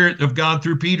the Spirit of God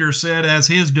through Peter said, as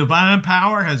his divine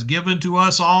power has given to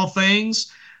us all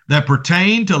things that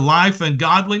pertain to life and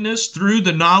godliness through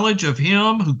the knowledge of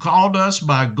him who called us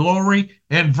by glory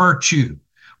and virtue.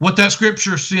 What that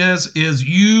scripture says is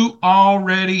you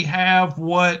already have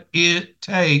what it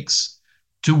takes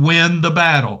to win the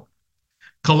battle.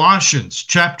 Colossians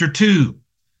chapter 2,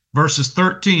 verses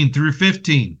 13 through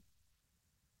 15.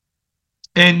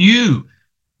 And you,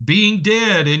 being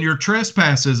dead in your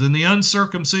trespasses and the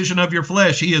uncircumcision of your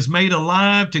flesh, he is made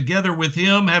alive together with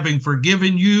him, having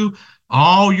forgiven you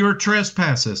all your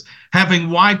trespasses, having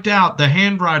wiped out the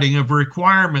handwriting of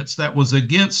requirements that was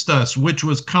against us, which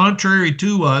was contrary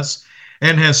to us,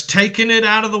 and has taken it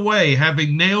out of the way,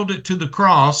 having nailed it to the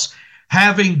cross,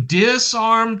 having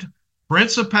disarmed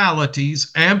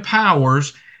principalities and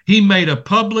powers, he made a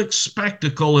public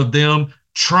spectacle of them,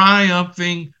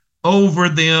 triumphing over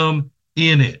them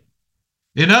in it.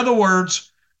 In other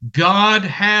words, God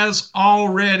has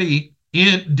already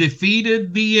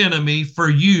defeated the enemy for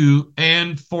you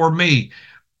and for me.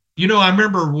 You know, I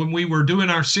remember when we were doing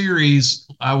our series,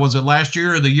 was it last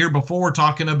year or the year before,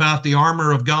 talking about the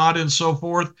armor of God and so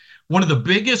forth. One of the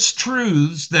biggest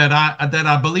truths that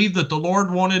I believe that the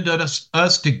Lord wanted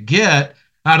us to get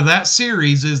out of that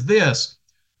series is this: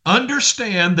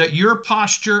 understand that your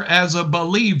posture as a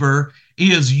believer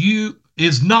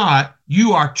is not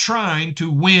you are trying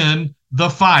to win the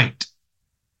fight.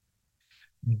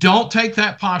 Don't take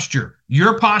that posture.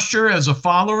 Your posture as a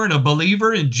follower and a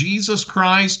believer in Jesus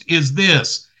Christ is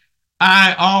this: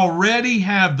 I already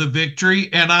have the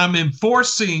victory, and I'm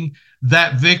enforcing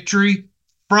that victory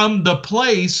from the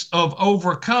place of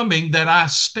overcoming that I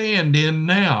stand in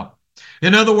now.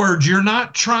 In other words, you're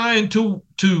not trying to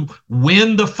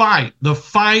win the fight. The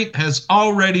fight has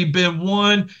already been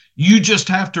won. You just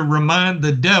have to remind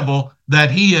the devil that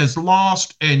he has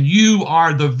lost and you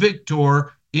are the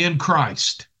victor in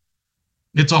Christ.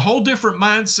 It's a whole different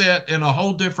mindset and a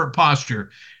whole different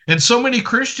posture. And so many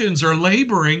Christians are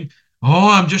laboring, oh,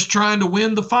 I'm just trying to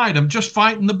win the fight. I'm just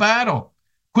fighting the battle.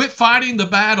 Quit fighting the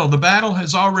battle. The battle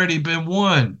has already been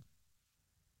won.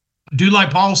 Do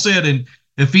like Paul said in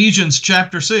Ephesians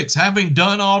chapter 6, having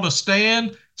done all to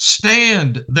stand,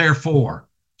 stand therefore.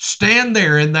 Stand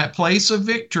there in that place of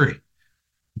victory.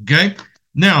 Okay?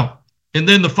 Now, and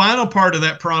then the final part of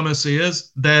that promise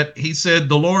is that he said,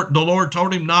 the Lord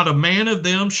told him, not a man of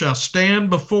them shall stand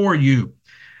before you.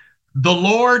 The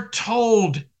Lord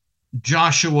told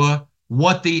Joshua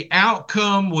what the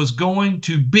outcome was going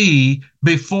to be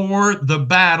before the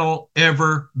battle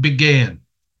ever began.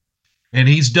 And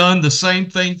he's done the same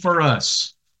thing for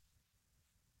us.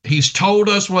 He's told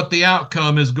us what the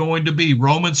outcome is going to be.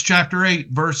 Romans chapter 8,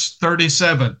 verse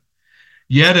 37.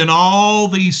 Yet in all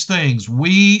these things,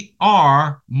 we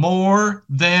are more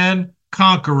than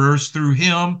conquerors through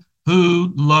him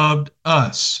who loved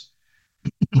us.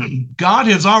 God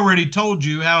has already told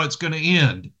you how it's going to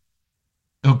end.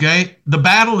 Okay? The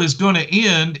battle is going to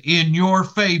end in your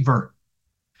favor.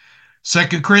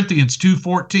 2 Corinthians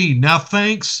 2:14. Now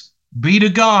thanks be to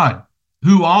God,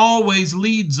 who always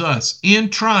leads us in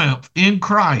triumph in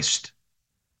Christ,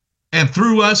 and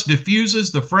through us diffuses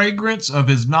the fragrance of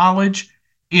his knowledge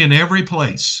in every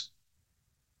place.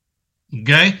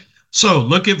 Okay? So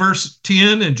look at verse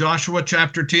 10 in Joshua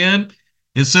chapter 10.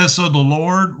 It says, so the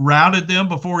Lord routed them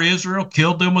before Israel,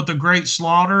 killed them with a great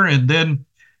slaughter, and then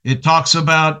it talks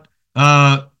about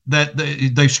that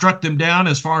they struck them down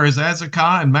as far as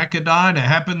Azekah and Makkedah, and it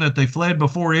happened that they fled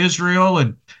before Israel,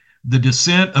 and the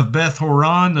descent of Beth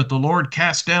Horon, that the Lord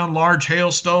cast down large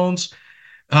hailstones.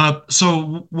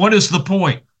 So what is the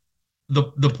point?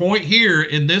 The point here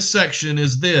in this section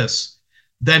is this: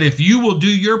 that if you will do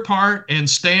your part and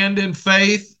stand in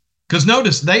faith, because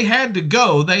notice they had to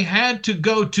go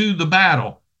to the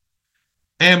battle.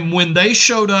 And when they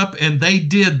showed up and they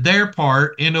did their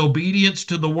part in obedience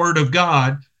to the word of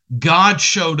God, God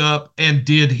showed up and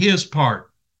did his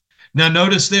part. Now,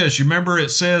 notice this. You remember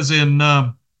it says in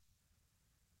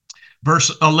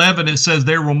verse 11, it says,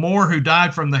 there were more who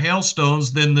died from the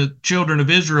hailstones than the children of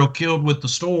Israel killed with the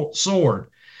sword.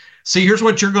 See, here's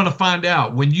what you're going to find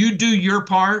out. When you do your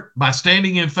part by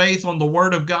standing in faith on the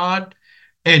word of God,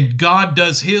 and God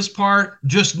does his part,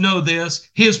 just know this,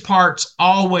 his part's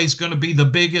always going to be the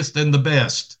biggest and the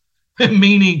best.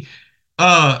 Meaning,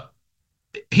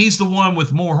 he's the one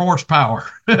with more horsepower.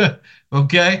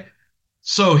 Okay?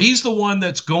 So he's the one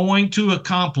that's going to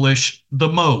accomplish the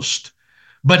most.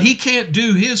 But he can't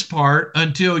do his part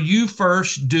until you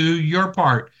first do your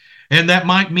part. And that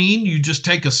might mean you just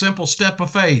take a simple step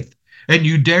of faith and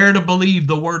you dare to believe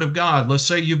the word of God. Let's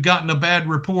say you've gotten a bad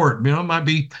report. It might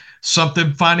be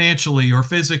something financially or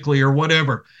physically or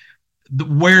whatever.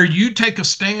 Where you take a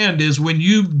stand is when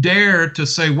you dare to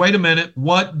say, wait a minute,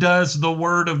 what does the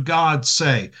word of God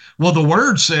say? Well, the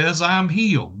word says I'm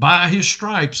healed. By his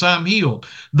stripes, I'm healed.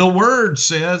 The word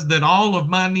says that all of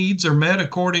my needs are met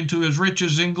according to his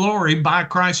riches in glory by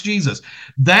Christ Jesus.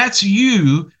 That's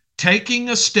you taking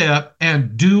a step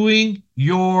and doing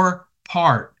your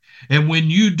part. And when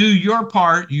you do your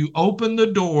part, you open the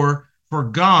door for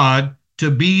God to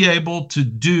be able to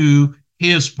do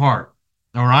his part.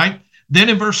 All right? Then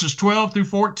in verses 12 through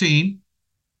 14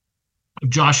 of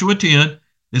Joshua 10,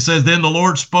 it says, then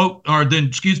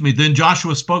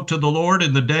Joshua spoke to the Lord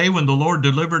in the day when the Lord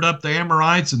delivered up the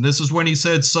Amorites. And this is when he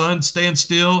said, sun, stand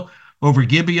still over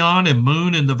Gibeon, and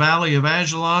moon in the valley of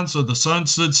Ajalon. So the sun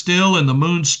stood still and the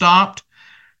moon stopped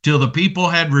till the people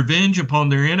had revenge upon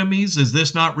their enemies. Is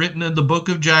this not written in the book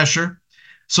of Jasher?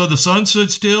 So the sun stood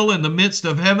still in the midst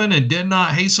of heaven and did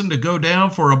not hasten to go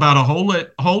down for about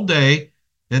a whole day.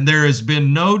 And there has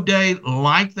been no day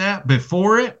like that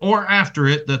before it or after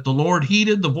it that the Lord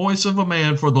heeded the voice of a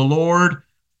man, for the Lord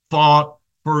fought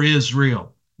for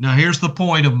Israel. Now, here's the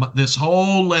point of this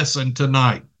whole lesson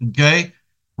tonight, okay?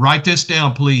 Write this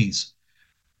down, please.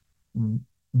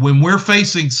 When we're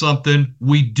facing something,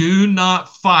 we do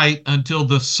not fight until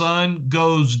the sun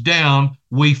goes down.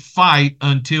 We fight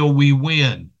until we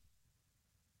win.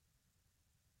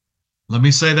 Let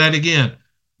me say that again.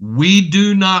 We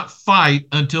do not fight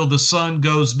until the sun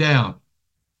goes down.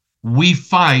 We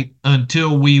fight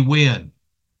until we win.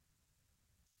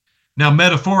 Now,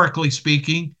 metaphorically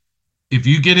speaking, if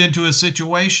you get into a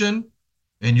situation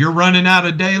and you're running out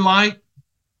of daylight,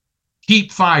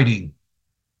 keep fighting.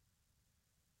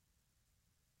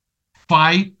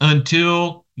 Fight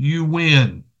until you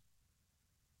win.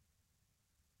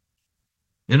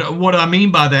 And what I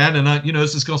mean by that, and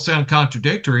this is going to sound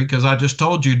contradictory because I just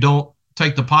told you don't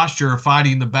take the posture of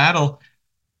fighting the battle.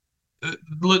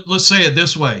 Let's say it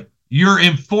this way. You're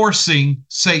enforcing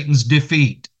Satan's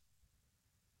defeat.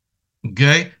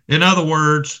 Okay? In other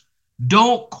words,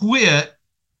 don't quit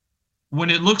when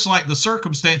it looks like the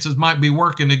circumstances might be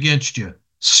working against you.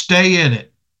 Stay in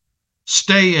it.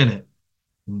 Stay in it.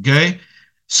 Okay?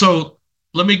 So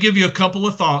let me give you a couple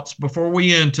of thoughts before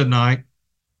we end tonight.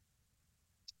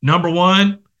 Number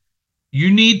one, you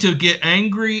need to get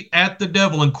angry at the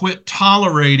devil and quit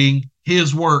tolerating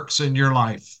his works in your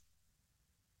life.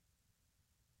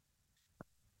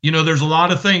 There's a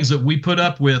lot of things that we put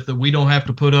up with that we don't have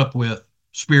to put up with,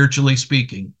 spiritually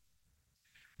speaking.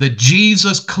 That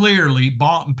Jesus clearly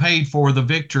bought and paid for the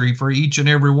victory for each and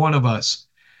every one of us.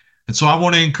 And so I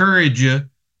want to encourage you,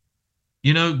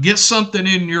 get something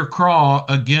in your craw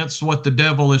against what the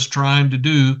devil is trying to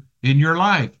do in your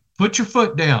life. Put your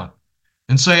foot down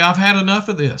and say, I've had enough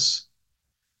of this.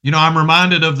 I'm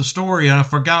reminded of the story, and I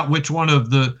forgot which one of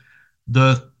the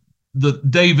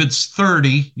David's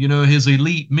 30, his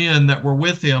elite men that were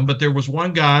with him, but there was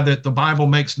one guy that the Bible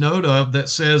makes note of that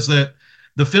says that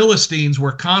the Philistines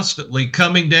were constantly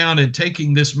coming down and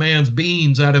taking this man's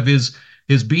beans out of his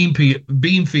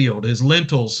bean field, his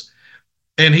lentils.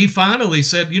 And he finally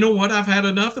said, you know what? I've had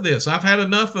enough of this. I've had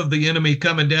enough of the enemy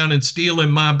coming down and stealing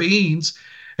my beans.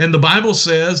 And the Bible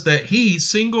says that he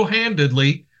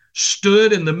single-handedly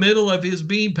stood in the middle of his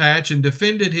bean patch and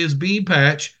defended his bean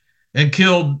patch and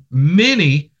killed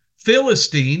many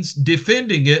Philistines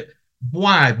defending it.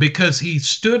 Why? Because he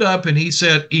stood up and he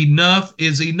said, enough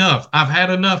is enough. I've had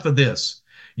enough of this.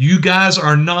 You guys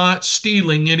are not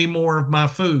stealing any more of my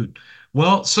food.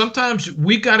 Well, sometimes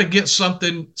we've got to get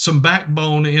some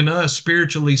backbone in us,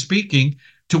 spiritually speaking,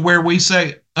 to where we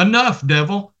say, enough,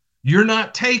 devil. You're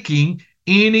not taking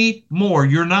any more.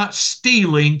 You're not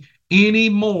stealing any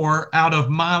more out of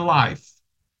my life.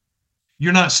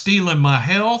 You're not stealing my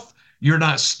health. You're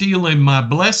not stealing my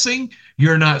blessing.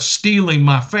 You're not stealing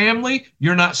my family.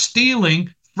 You're not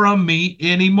stealing from me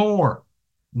anymore.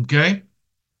 Okay?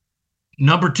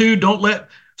 Number two, don't let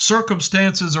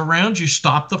circumstances around you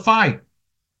stop the fight.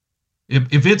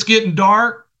 If it's getting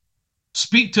dark,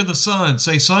 speak to the sun.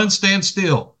 Say, sun, stand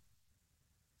still.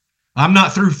 I'm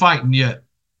not through fighting yet.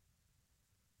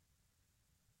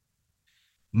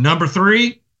 Number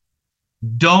three,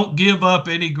 don't give up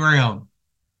any ground.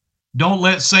 Don't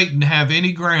let Satan have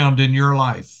any ground in your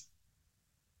life,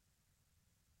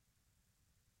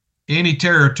 any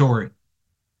territory.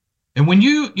 And when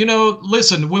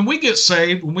listen, when we get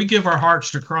saved, when we give our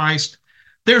hearts to Christ,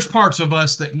 there's parts of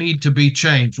us that need to be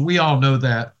changed. We all know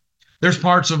that. There's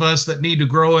parts of us that need to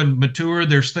grow and mature.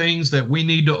 There's things that we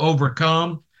need to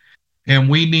overcome, and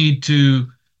we need to,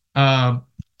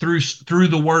 through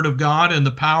the Word of God and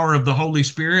the power of the Holy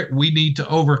Spirit, we need to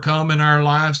overcome in our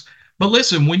lives. But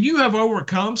listen, when you have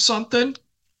overcome something,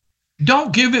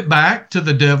 don't give it back to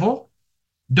the devil.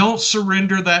 Don't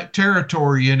surrender that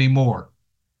territory anymore.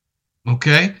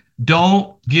 Okay?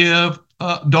 Don't give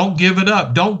it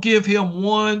up. Don't give him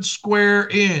 1 square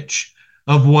inch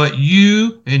of what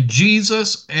you and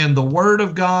Jesus and the Word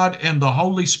of God and the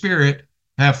Holy Spirit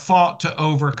have fought to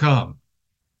overcome.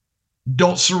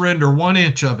 Don't surrender 1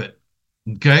 inch of it.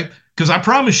 Okay? Because I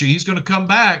promise you, he's going to come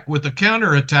back with a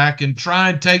counterattack and try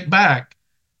and take back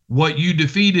what you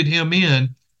defeated him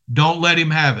in. Don't let him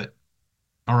have it.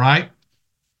 All right?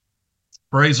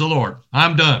 Praise the Lord.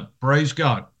 I'm done. Praise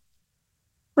God.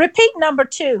 Repeat number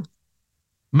 2.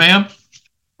 Ma'am?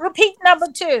 Repeat number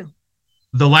 2.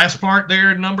 The last part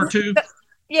there, number 2?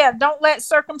 Yeah, don't let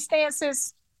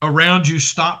circumstances around you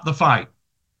stop the fight.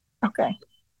 Okay.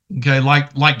 Okay, like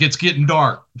it's getting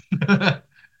dark.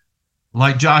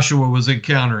 Like Joshua was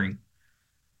encountering.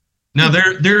 Now,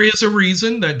 there is a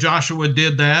reason that Joshua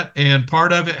did that, and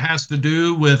part of it has to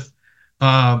do with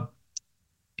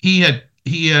he had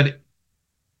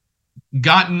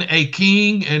gotten a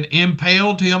king and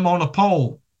impaled him on a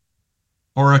pole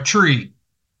or a tree.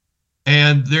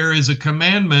 And there is a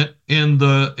commandment in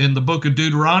the book of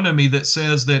Deuteronomy that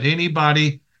says that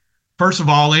anybody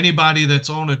that's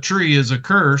on a tree is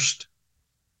accursed,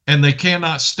 and they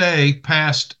cannot stay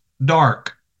past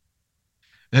dark.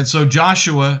 And so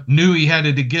Joshua knew he had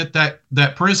to get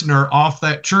that prisoner off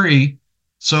that tree,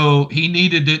 so he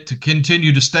needed it to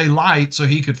continue to stay light so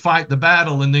he could fight the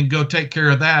battle and then go take care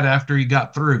of that after he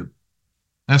got through.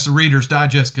 That's the Reader's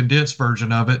Digest condensed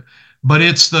version of it. But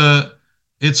it's the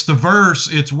verse,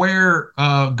 it's where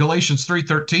Galatians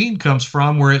 3:13 comes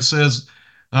from, where it says,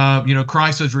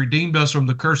 Christ has redeemed us from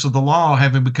the curse of the law,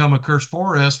 having become a curse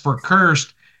for us, for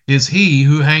cursed is he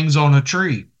who hangs on a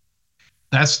tree.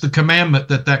 That's the commandment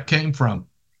that came from.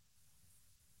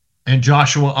 And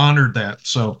Joshua honored that.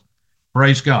 So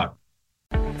praise God.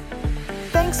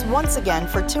 Thanks once again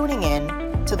for tuning in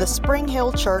to the Spring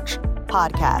Hill Church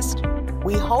podcast.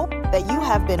 We hope that you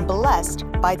have been blessed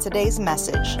by today's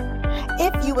message.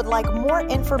 If you would like more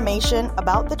information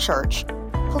about the church,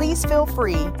 please feel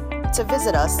free to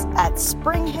visit us at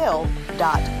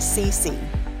springhill.cc.